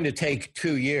to take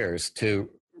 2 years to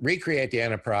recreate the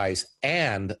Enterprise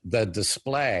and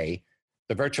the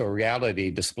virtual reality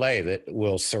display that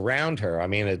will surround her. I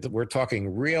mean, we're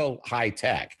talking real high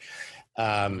tech,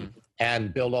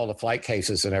 and build all the flight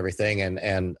cases and everything,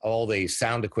 and all the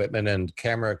sound equipment and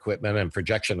camera equipment and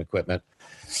projection equipment.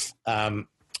 And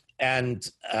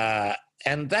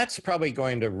that's probably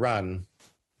going to run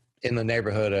in the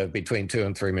neighborhood of between $2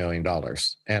 and $3 million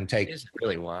and take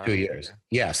really wild. 2 years.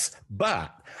 Yes.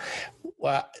 But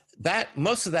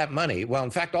most of that money, well,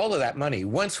 in fact, all of that money,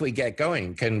 once we get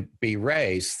going, can be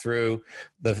raised through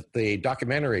the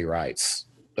documentary rights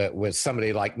with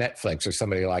somebody like Netflix or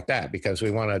somebody like that, because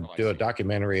we want to do a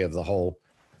documentary of the whole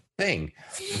thing.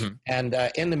 Mm-hmm. And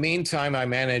in the meantime, I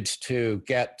managed to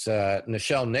get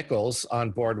Nichelle Nichols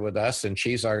on board with us, and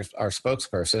she's our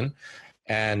spokesperson,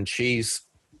 and she's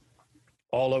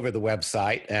all over the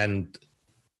website. And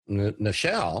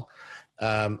Nichelle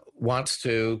wants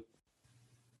to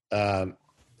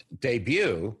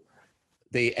debut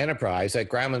the Enterprise at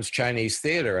Grauman's Chinese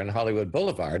Theater in Hollywood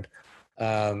Boulevard.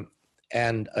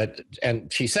 And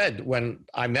she said, when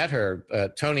I met her,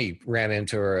 Tony ran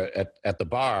into her at the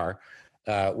bar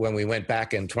when we went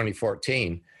back in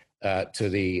 2014 to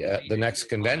the next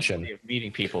convention.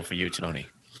 Meeting people for you, Tony.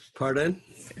 Pardon?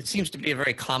 It seems to be a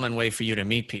very common way for you to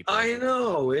meet people. I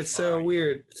know, it's a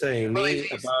weird thing.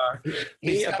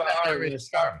 He's got that Irish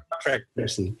charm.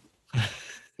 Person.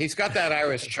 He's got that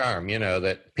Irish charm,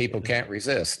 that people can't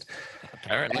resist.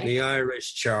 Apparently, the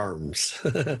Irish charms.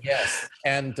 Yes,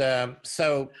 and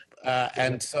so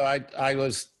I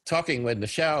was talking with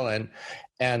Nichelle,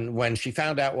 and when she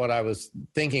found out what I was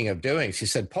thinking of doing, she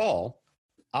said, "Paul,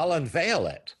 I'll unveil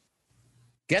it.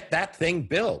 Get that thing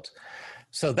built."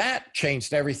 So that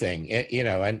changed everything, so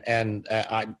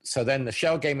then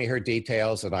Nichelle gave me her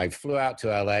details, and I flew out to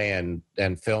LA and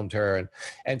filmed her,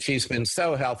 and she's been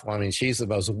so helpful. I mean, she's the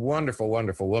most wonderful,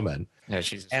 wonderful woman. Yeah,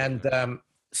 she's.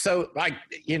 So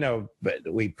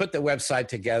we put the website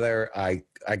together. I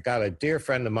got a dear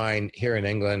friend of mine here in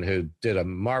England who did a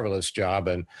marvelous job,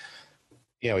 and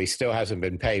he still hasn't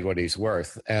been paid what he's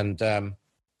worth, and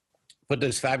put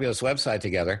this fabulous website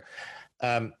together.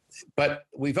 But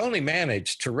we've only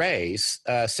managed to raise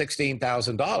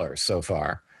 $16,000 so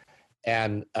far,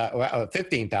 and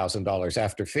 $15,000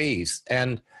 after fees.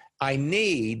 And I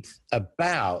need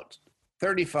about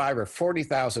 $35,000 or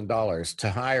 $40,000 to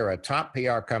hire a top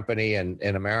PR company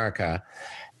in America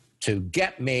to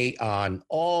get me on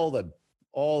all the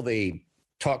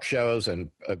talk shows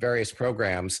and various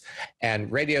programs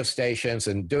and radio stations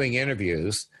and doing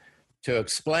interviews to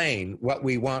explain what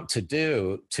we want to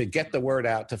do to get the word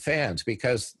out to fans,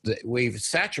 because we've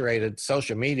saturated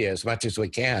social media as much as we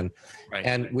can,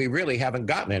 and we really haven't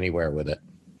gotten anywhere with it.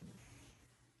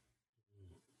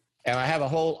 And I have a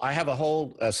whole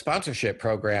sponsorship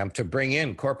program to bring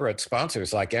in corporate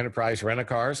sponsors like Enterprise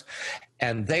Rent-A-Cars,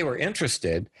 and they were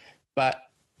interested, but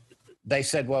they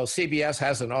said, well, CBS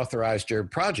hasn't authorized your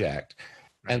project.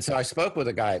 And so I spoke with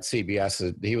a guy at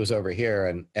CBS. He was over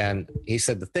here, and he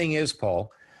said, the thing is,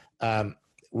 Paul,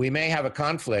 we may have a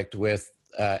conflict with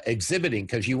exhibiting,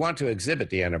 because you want to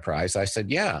exhibit the Enterprise. I said,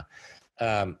 yeah.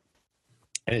 And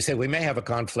he said, we may have a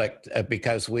conflict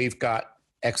because we've got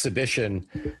exhibition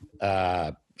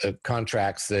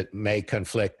contracts that may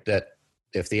conflict, that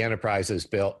if the Enterprise is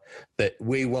built, that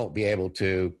we won't be able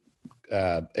to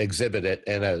exhibit it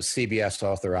in a CBS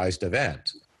authorized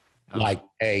event. So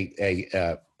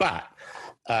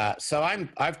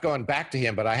I've gone back to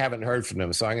him, but I haven't heard from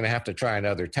him. So I'm going to have to try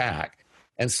another tack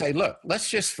and say, look, let's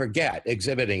just forget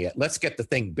exhibiting it. Let's get the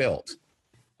thing built.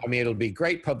 I mean, it'll be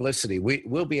great publicity.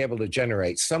 We'll be able to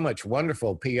generate so much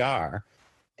wonderful PR,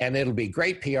 and it'll be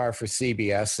great PR for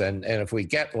CBS. And if we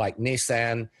get like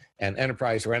Nissan and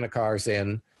Enterprise Rent-A-Cars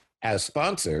in as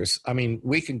sponsors, I mean,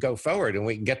 we can go forward and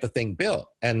we can get the thing built,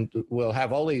 and we'll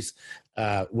have all these,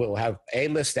 we'll have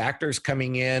A-list actors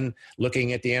coming in,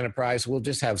 looking at the Enterprise. We'll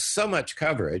just have so much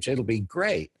coverage. It'll be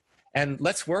great. and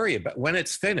let's worry about when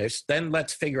it's finished. Then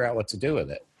let's figure out what to do with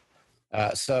it.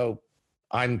 So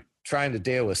I'm trying to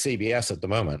deal with CBS at the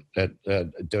moment at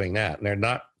doing that, and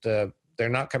they're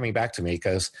not coming back to me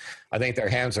because I think their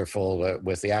hands are full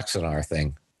with the Axonar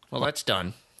thing. Well, that's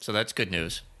done, so that's good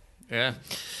news. Yeah,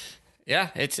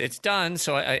 it's done.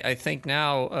 So I think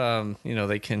now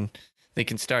they can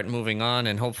start moving on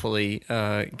and hopefully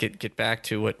get back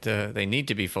to what they need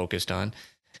to be focused on.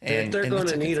 And they're going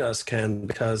to need us, Ken,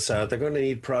 because they're going to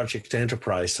need Project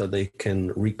Enterprise so they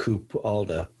can recoup all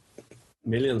the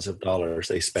millions of dollars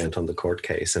they spent on the court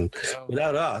case. And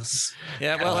without us,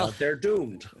 they're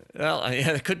doomed. Well,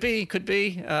 yeah, it could be.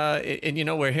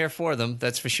 And we're here for them.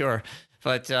 That's for sure.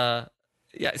 But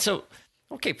so.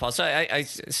 Okay, Paul. So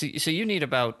so you need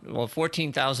about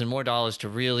 $14,000 more to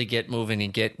really get moving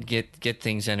and get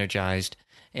things energized,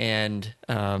 and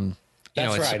that's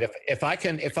right. If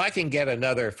I can get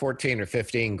another 14 or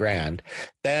 15 grand,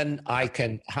 then I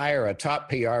can hire a top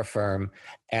PR firm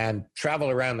and travel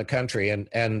around the country,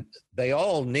 and they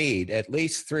all need at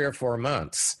least 3 or 4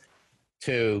 months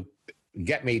to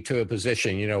get me to a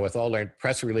position, with all their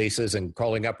press releases and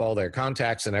calling up all their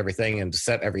contacts and everything, and to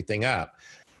set everything up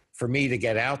for me to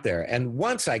get out there. And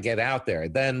once I get out there,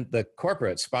 then the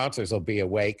corporate sponsors will be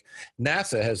awake.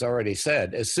 NASA has already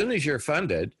said, as soon as you're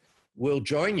funded, we'll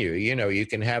join you. You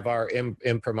can have our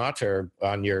imprimatur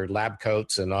on your lab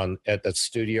coats and at the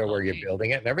studio where you're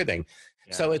building it and everything.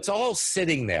 Yeah. So it's all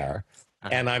sitting there.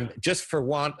 And I'm just for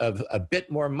want of a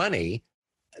bit more money,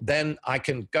 then I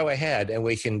can go ahead and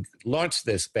we can launch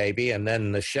this baby. And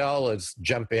then the shell is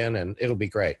jump in and it'll be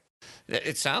great.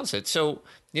 It sounds it. So,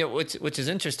 which is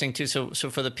interesting too. So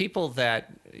for the people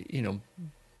that,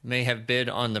 may have bid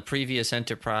on the previous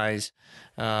Enterprise,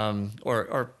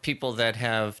 or people that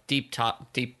have deep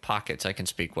pockets, I can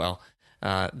speak well,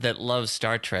 that love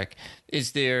Star Trek,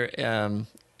 is there,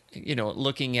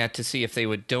 looking at to see if they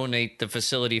would donate the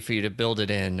facility for you to build it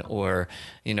in, or,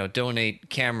 donate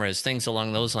cameras, things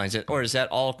along those lines, or does that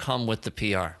all come with the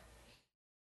PR?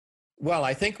 Well,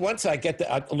 I think once I get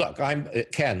look,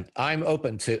 I'm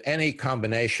open to any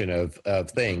combination of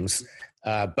things.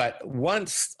 But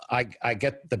once I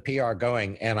get the PR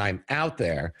going and I'm out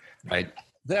there, right,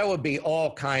 there will be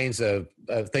all kinds of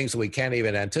things that we can't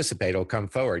even anticipate will come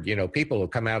forward. People will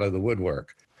come out of the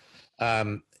woodwork.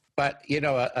 But,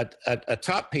 a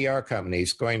top PR company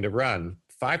is going to run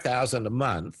 $5,000 a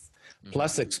month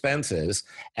plus expenses.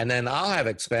 And then I'll have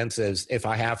expenses if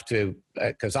I have to,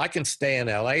 because I can stay in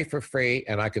LA for free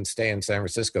and I can stay in San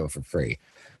Francisco for free.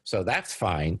 So that's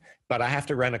fine. But I have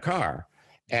to rent a car.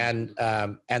 And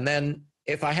then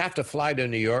if I have to fly to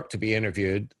New York to be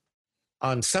interviewed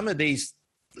on some of these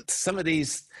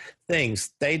things,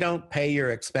 they don't pay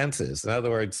your expenses. In other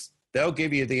words, they'll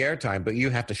give you the airtime, but you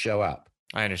have to show up.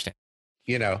 I understand.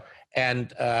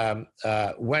 And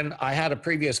when I had a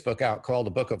previous book out called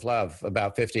The Book of Love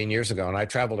about 15 years ago, and I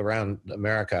traveled around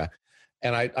America,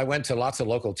 and I went to lots of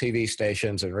local TV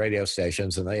stations and radio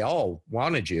stations, and they all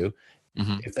wanted you.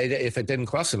 Mm-hmm. If it didn't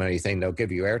cost them anything, they'll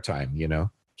give you airtime,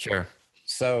 Sure.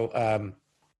 So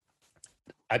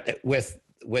with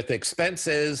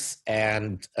expenses,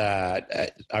 and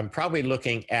I'm probably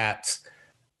looking at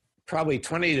probably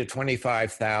 20 to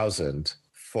 25,000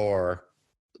 for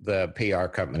the PR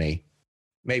company,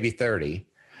 maybe 30.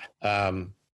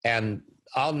 And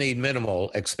I'll need minimal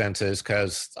expenses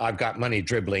because I've got money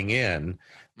dribbling in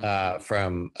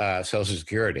from Social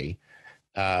Security.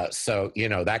 So,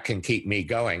 that can keep me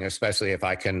going, especially if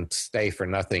I can stay for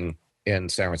nothing in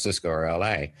San Francisco or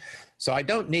LA. So I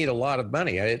don't need a lot of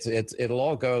money. It'll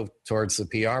all go towards the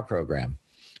PR program.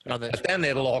 But then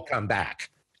it'll all come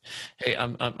back. Hey,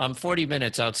 I'm 40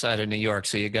 minutes outside of New York,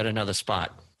 so you got another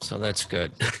spot. So that's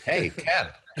good. Hey, Ken.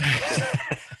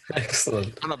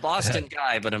 Excellent. I'm a Boston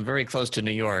guy, but I'm very close to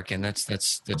New York, and that's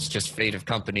just fate of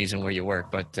companies and where you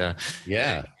work. But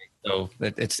yeah, so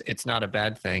it's not a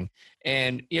bad thing.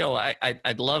 And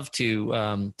I'd love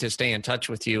to stay in touch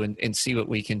with you and see what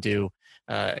we can do.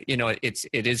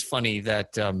 It is funny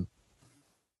that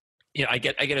I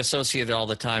get associated all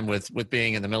the time with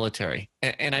being in the military,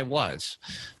 and I was.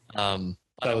 So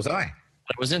was I.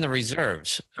 I was in the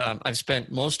reserves. I've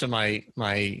spent most of my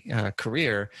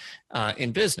career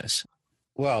in business.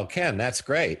 Well, Ken, that's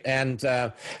great. And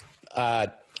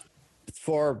I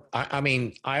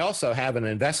also have an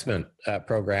investment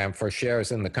program for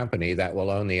shares in the company that will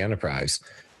own the enterprise.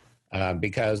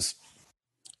 Because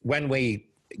when we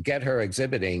get her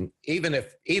exhibiting, even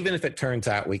if it turns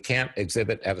out we can't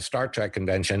exhibit at a Star Trek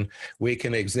convention, we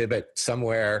can exhibit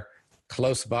somewhere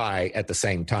close by at the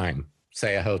same time.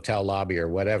 Say a hotel lobby or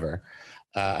whatever,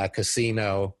 a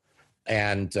casino,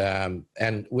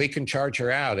 and we can charge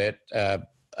her out at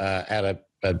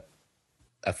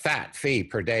a fat fee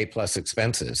per day plus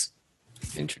expenses.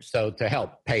 Interesting. So to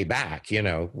help pay back,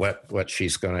 what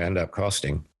she's going to end up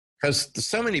costing, because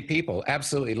so many people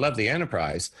absolutely love the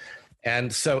enterprise,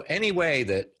 and so any way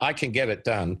that I can get it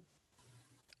done,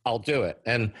 I'll do it.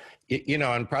 And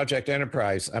on Project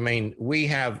Enterprise, I mean, we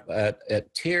have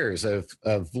tiers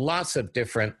of lots of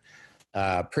different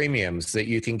premiums that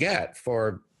you can get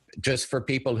for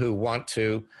people who want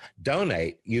to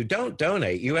donate. You don't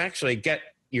donate; you actually get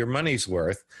your money's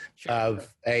worth of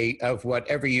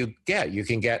whatever you get. You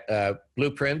can get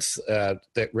blueprints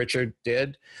that Richard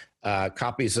did,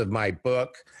 copies of my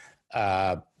book,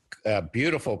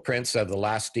 beautiful prints of the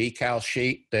last decal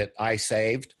sheet that I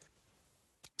saved.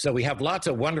 So we have lots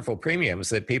of wonderful premiums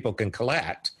that people can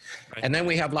collect. Right. And then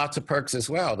we have lots of perks as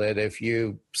well, that if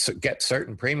you get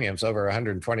certain premiums over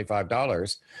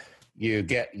 $125, you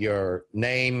get your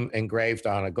name engraved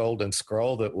on a golden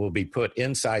scroll that will be put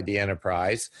inside the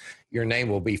Enterprise. Your name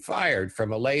will be fired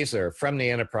from a laser from the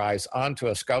Enterprise onto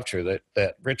a sculpture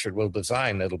that Richard will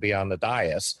design that'll be on the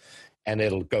dais. And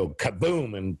it'll go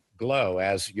kaboom and glow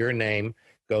as your name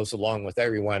goes along with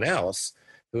everyone else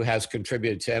who has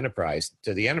contributed to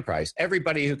the Enterprise.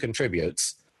 Everybody who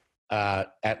contributes,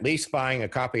 at least buying a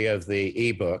copy of the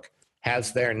ebook,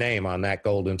 has their name on that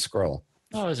golden scroll.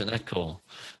 Oh, isn't that cool?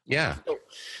 Yeah.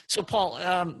 So Paul,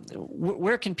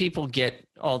 where can people get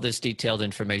all this detailed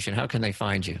information? How can they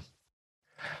find you?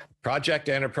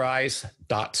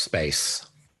 ProjectEnterprise.space.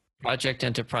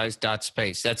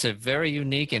 ProjectEnterprise.space. That's a very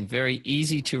unique and very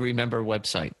easy to remember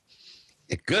website.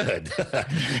 Good.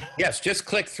 Yes, just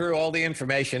click through. All the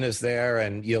information is there,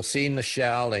 and you'll see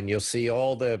Nichelle, and you'll see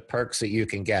all the perks that you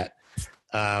can get.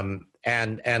 And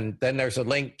then there's a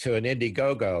link to an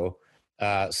Indiegogo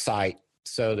site,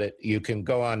 so that you can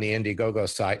go on the Indiegogo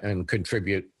site and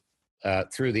contribute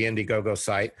through the Indiegogo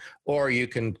site, or you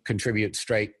can contribute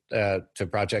straight to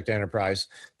Project Enterprise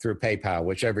through PayPal,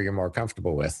 whichever you're more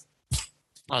comfortable with.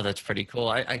 Oh, that's pretty cool.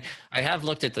 I have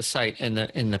looked at the site,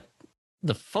 and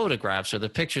the photographs or the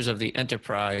pictures of the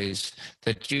Enterprise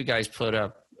that you guys put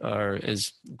up are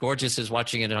as gorgeous as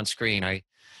watching it on screen. I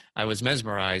was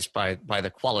mesmerized by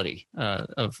the quality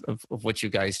of what you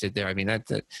guys did there. I mean,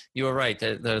 that you were right.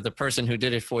 The person who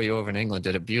did it for you over in England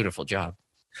did a beautiful job.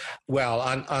 Well,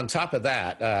 on top of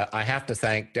that, I have to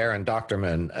thank Darren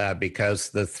Doctorman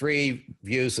because the 3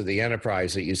 views of the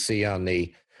Enterprise that you see on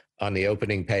the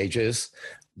opening pages,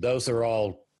 those are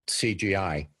all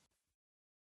CGI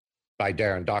by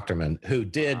Darren Doctorman, who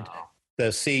did the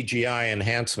CGI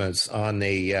enhancements on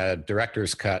the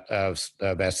director's cut of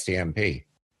STMP.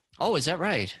 Oh, is that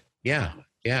right? Yeah.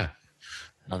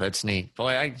 Oh, that's neat.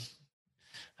 Boy,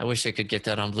 I wish I could get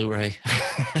that on Blu-ray.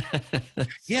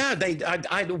 Yeah,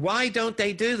 why don't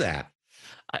they do that?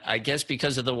 I guess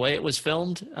because of the way it was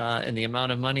filmed and the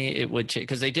amount of money it would take.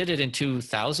 Because they did it in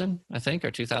 2000, I think,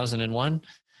 or 2001.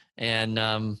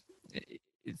 And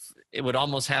it would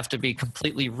almost have to be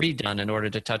completely redone in order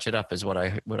to touch it up, is what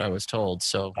I was told.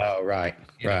 So, oh, right.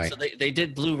 So they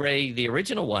did Blu-ray the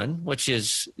original one, which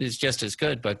is just as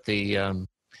good, but the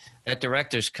that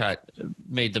director's cut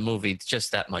made the movie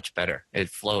just that much better. It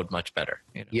flowed much better.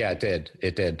 Yeah, it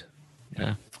did.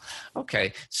 Yeah.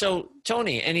 Okay. So,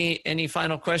 Tony, any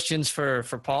final questions for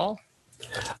Paul?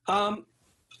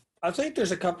 I think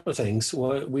there's a couple of things.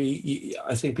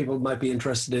 I think people might be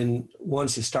interested in,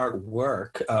 once you start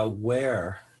work,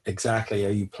 where exactly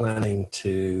are you planning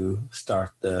to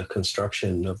start the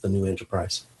construction of the new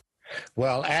Enterprise?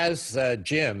 Well, as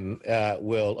Jim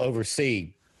will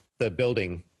oversee the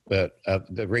building, the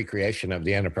recreation of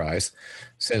the Enterprise,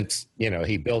 since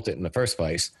he built it in the first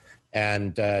place,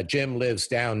 and Jim lives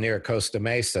down near Costa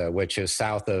Mesa, which is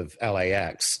south of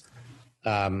LAX.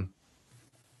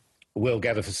 We'll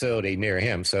get a facility near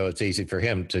him, so it's easy for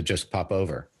him to just pop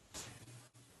over.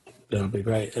 That'll be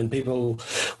great. And people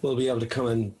will be able to come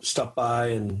and stop by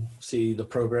and see the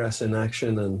progress in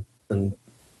action and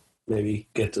maybe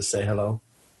get to say hello.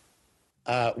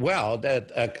 Well,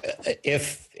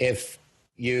 if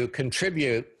you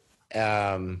contribute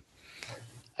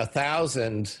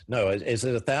 $1,000, no, is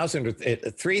it $1,000 or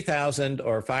 $3,000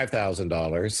 or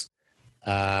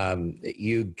 $5,000?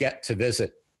 You get to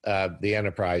visit the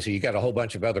Enterprise. You get a whole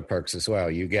bunch of other perks as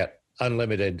well. You get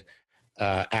unlimited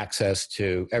access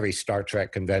to every Star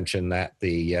Trek convention that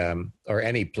or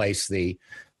any place the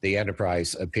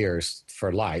Enterprise appears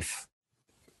for life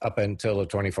up until the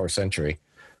 24th century.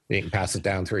 You can pass it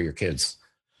down through your kids.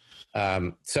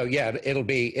 So yeah, it'll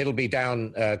be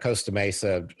down Costa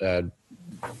Mesa,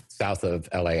 south of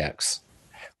LAX.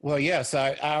 Well, yes,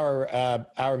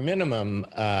 our minimum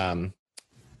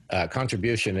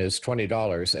contribution is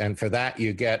 $20, and for that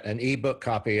you get an ebook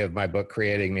copy of my book,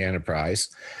 Creating the Enterprise.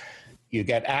 You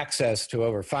get access to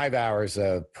over 5 hours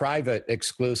of private,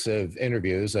 exclusive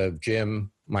interviews of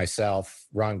Jim, myself,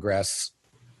 Ron Gress,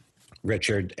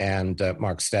 Richard, and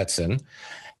Mark Stetson.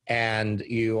 And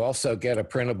you also get a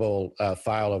printable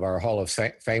file of our Hall of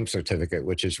Fame certificate,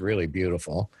 which is really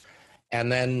beautiful.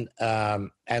 And then,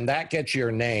 and that gets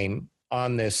your name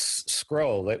on this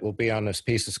scroll that will be on this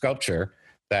piece of sculpture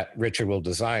that Richard will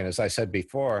design, as I said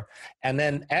before. And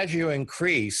then as you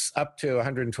increase up to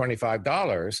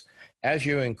 $125, as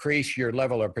you increase your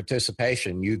level of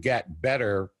participation, you get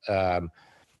better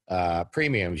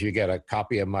premiums. You get a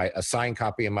signed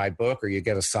copy of my book, or you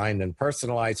get a signed and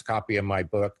personalized copy of my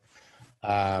book.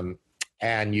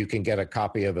 And you can get a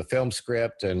copy of a film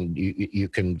script, and you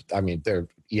can, I mean,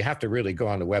 you have to really go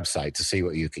on the website to see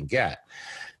what you can get.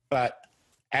 But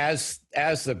as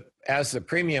the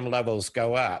premium levels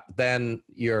go up, then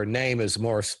your name is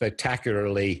more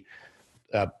spectacularly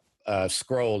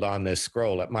scrolled on this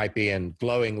scroll. It might be in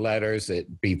glowing letters,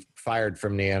 it be fired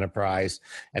from the Enterprise.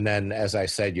 And then, as I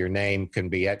said, your name can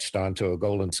be etched onto a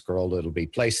golden scroll that'll be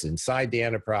placed inside the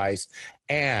Enterprise.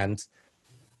 And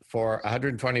for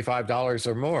 $125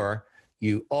 or more,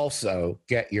 you also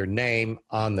get your name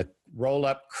on the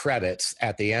roll-up credits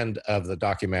at the end of the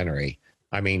documentary.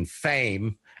 I mean,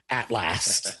 fame at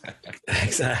last.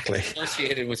 Exactly.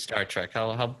 Associated with Star Trek.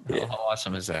 How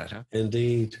awesome is that, huh?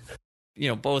 Indeed. You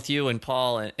know, both you and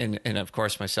Paul and of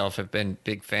course myself have been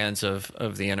big fans of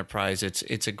the Enterprise.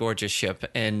 It's a gorgeous ship.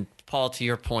 And Paul, to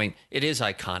your point, it is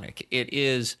iconic. It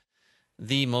is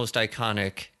the most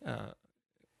iconic,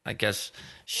 I guess,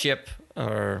 ship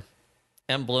or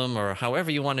emblem, or however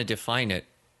you want to define it,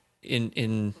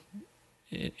 in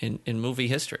movie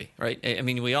history, right? I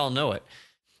mean, we all know it.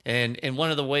 And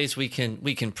one of the ways we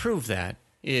can prove that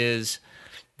is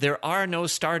there are no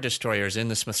Star Destroyers in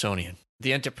the Smithsonian.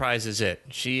 The Enterprise is it.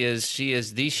 She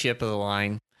is the ship of the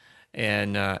line,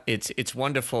 and it's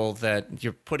wonderful that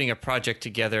you're putting a project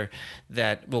together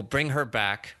that will bring her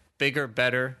back, bigger,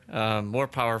 better, more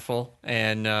powerful,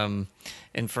 and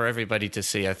for everybody to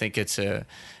see. I think it's a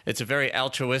very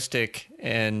altruistic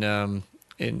and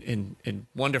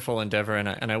wonderful endeavor,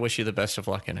 and I wish you the best of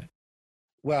luck in it.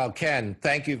 Well, Ken,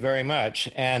 thank you very much.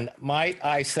 And might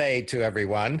I say to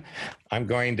everyone, I'm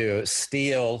going to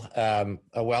steal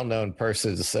a well-known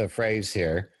person's phrase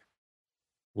here.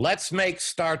 Let's make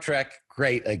Star Trek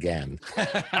great again.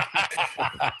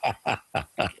 I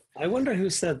wonder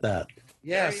who said that.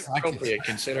 Yes. Very appropriate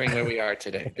considering where we are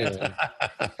today.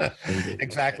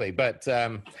 Exactly. But,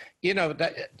 Star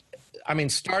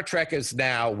Trek is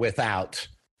now without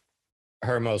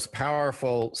her most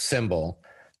powerful symbol.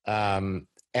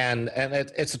 And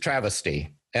it's a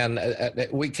travesty, and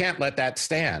we can't let that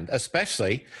stand,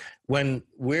 especially when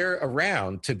we're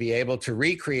around to be able to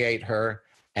recreate her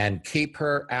and keep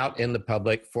her out in the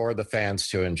public for the fans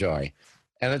to enjoy.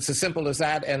 And it's as simple as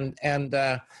that, and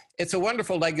it's a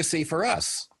wonderful legacy for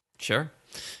us. Sure.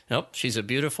 Nope, she's a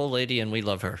beautiful lady, and we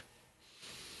love her.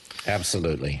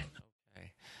 Absolutely.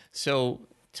 Okay. So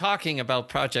talking about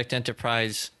Project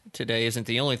Enterprise today isn't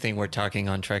the only thing we're talking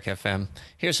on Trek FM.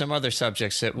 Here's some other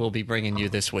subjects that we'll be bringing you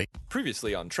this week.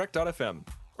 Previously on Trek.fm,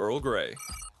 Earl Grey.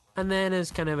 And then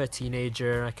as kind of a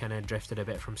teenager, I kind of drifted a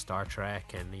bit from Star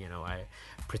Trek, and, I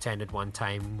pretended one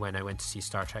time when I went to see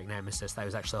Star Trek Nemesis that I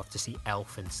was actually off to see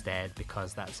Elf instead,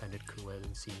 because that sounded cooler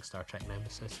than seeing Star Trek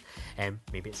Nemesis.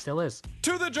 Maybe it still is.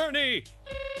 To the journey!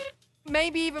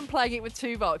 Maybe even playing it with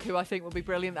Tuvok, who I think will be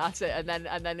brilliant at it,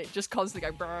 and then it just constantly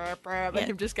going brr, brr, like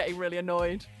him just getting really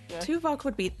annoyed. Yeah. Tuvok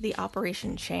would be the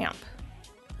Operation Champ.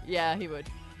 Yeah, he would.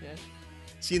 Yeah.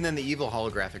 See, and then the evil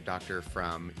holographic doctor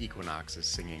from Equinox is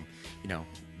singing,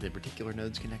 the reticular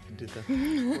nodes connected to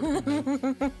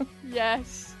the...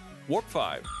 Yes. Warp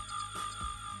 5.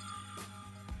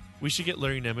 We should get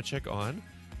Larry Nemeczek on,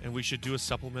 and we should do a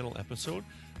supplemental episode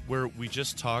where we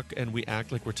just talk and we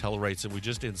act like we're Tellarites and we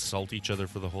just insult each other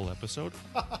for the whole episode.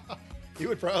 You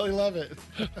would probably love it.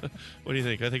 What do you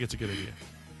think? I think it's a good idea.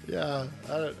 Yeah,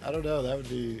 I don't know. That would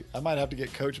be... I might have to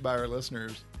get coached by our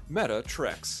listeners. Meta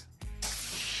Treks.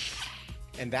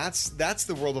 And that's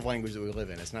the world of language that we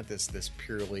live in. It's not this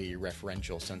purely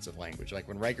referential sense of language. Like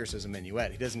when Riker says a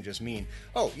minuet, he doesn't just mean,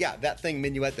 oh, yeah, that thing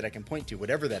minuet that I can point to,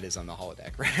 whatever that is on the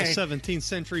holodeck, right? The 17th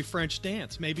century French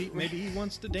dance. Maybe he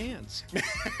wants to dance.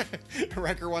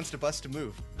 Riker wants to bust a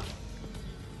move.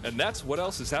 And that's what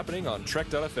else is happening on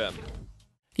Trek.fm.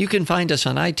 You can find us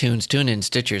on iTunes, TuneIn,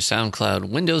 Stitcher, SoundCloud,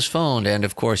 Windows Phone, and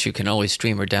of course you can always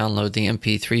stream or download the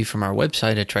MP3 from our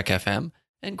website at Trek FM.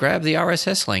 and grab the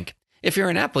RSS link. If you're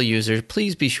an Apple user,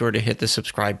 please be sure to hit the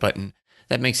subscribe button.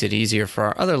 That makes it easier for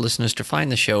our other listeners to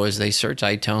find the show as they search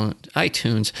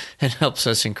iTunes and helps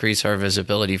us increase our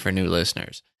visibility for new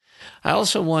listeners. I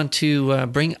also want to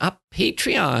bring up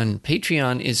Patreon.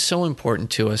 Patreon is so important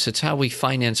to us. It's how we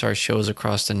finance our shows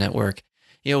across the network.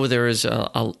 You know, there is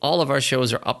all of our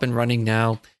shows are up and running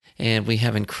now, and we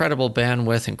have incredible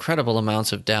bandwidth, incredible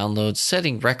amounts of downloads,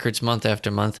 setting records month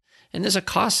after month, and there's a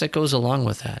cost that goes along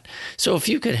with that. So if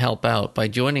you could help out by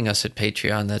joining us at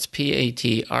Patreon, that's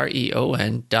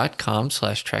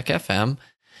patreon.com/TrekFM,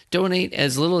 donate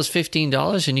as little as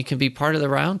 $15 and you can be part of the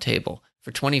round table.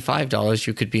 For $25,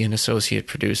 you could be an associate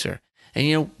producer. And,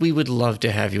 you know, we would love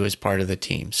to have you as part of the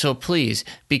team. So please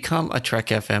become a Trek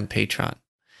FM patron.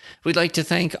 We'd like to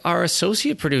thank our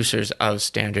associate producers of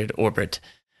Standard Orbit,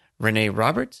 Renee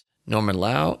Roberts, Norman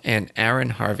Lau, and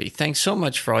Aaron Harvey. Thanks so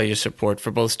much for all your support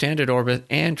for both Standard Orbit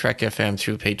and Trek FM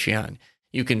through Patreon.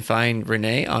 You can find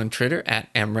Renee on Twitter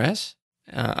at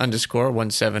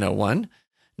MRes_1701,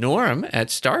 Norm at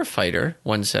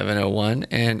Starfighter1701,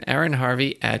 and Aaron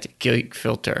Harvey at Geek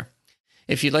Filter.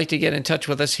 If you'd like to get in touch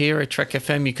with us here at Trek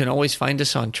FM, you can always find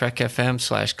us on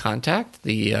trekfm/contact,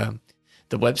 the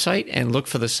website, and look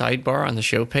for the sidebar on the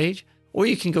show page. Or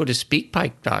you can go to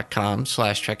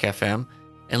speakpipe.com/trekfm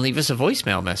and leave us a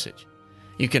voicemail message.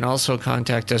 You can also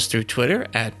contact us through Twitter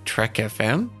at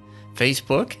TrekFM,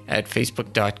 Facebook at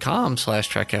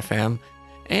facebook.com/TrekFM,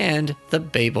 and the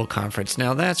Babel Conference.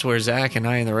 Now that's where Zach and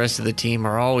I and the rest of the team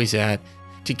are always at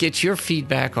to get your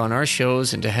feedback on our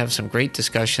shows and to have some great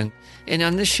discussion. And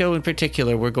on this show in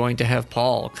particular, we're going to have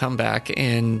Paul come back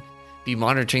and be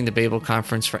monitoring the Babel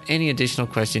Conference for any additional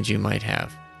questions you might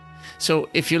have. So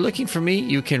if you're looking for me,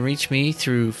 you can reach me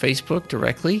through Facebook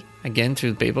directly, again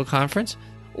through the Babel Conference,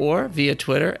 or via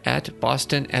Twitter at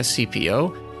Boston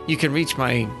SCPO. You can reach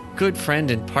my good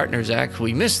friend and partner Zach, who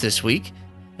we missed this week,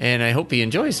 and I hope he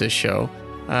enjoys this show,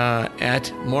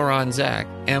 at Moronzach,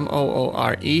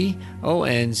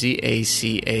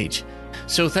 MOOREONZACH.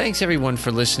 So thanks everyone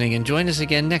for listening, and join us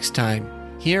again next time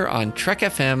here on Trek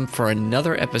FM for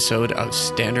another episode of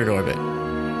Standard Orbit.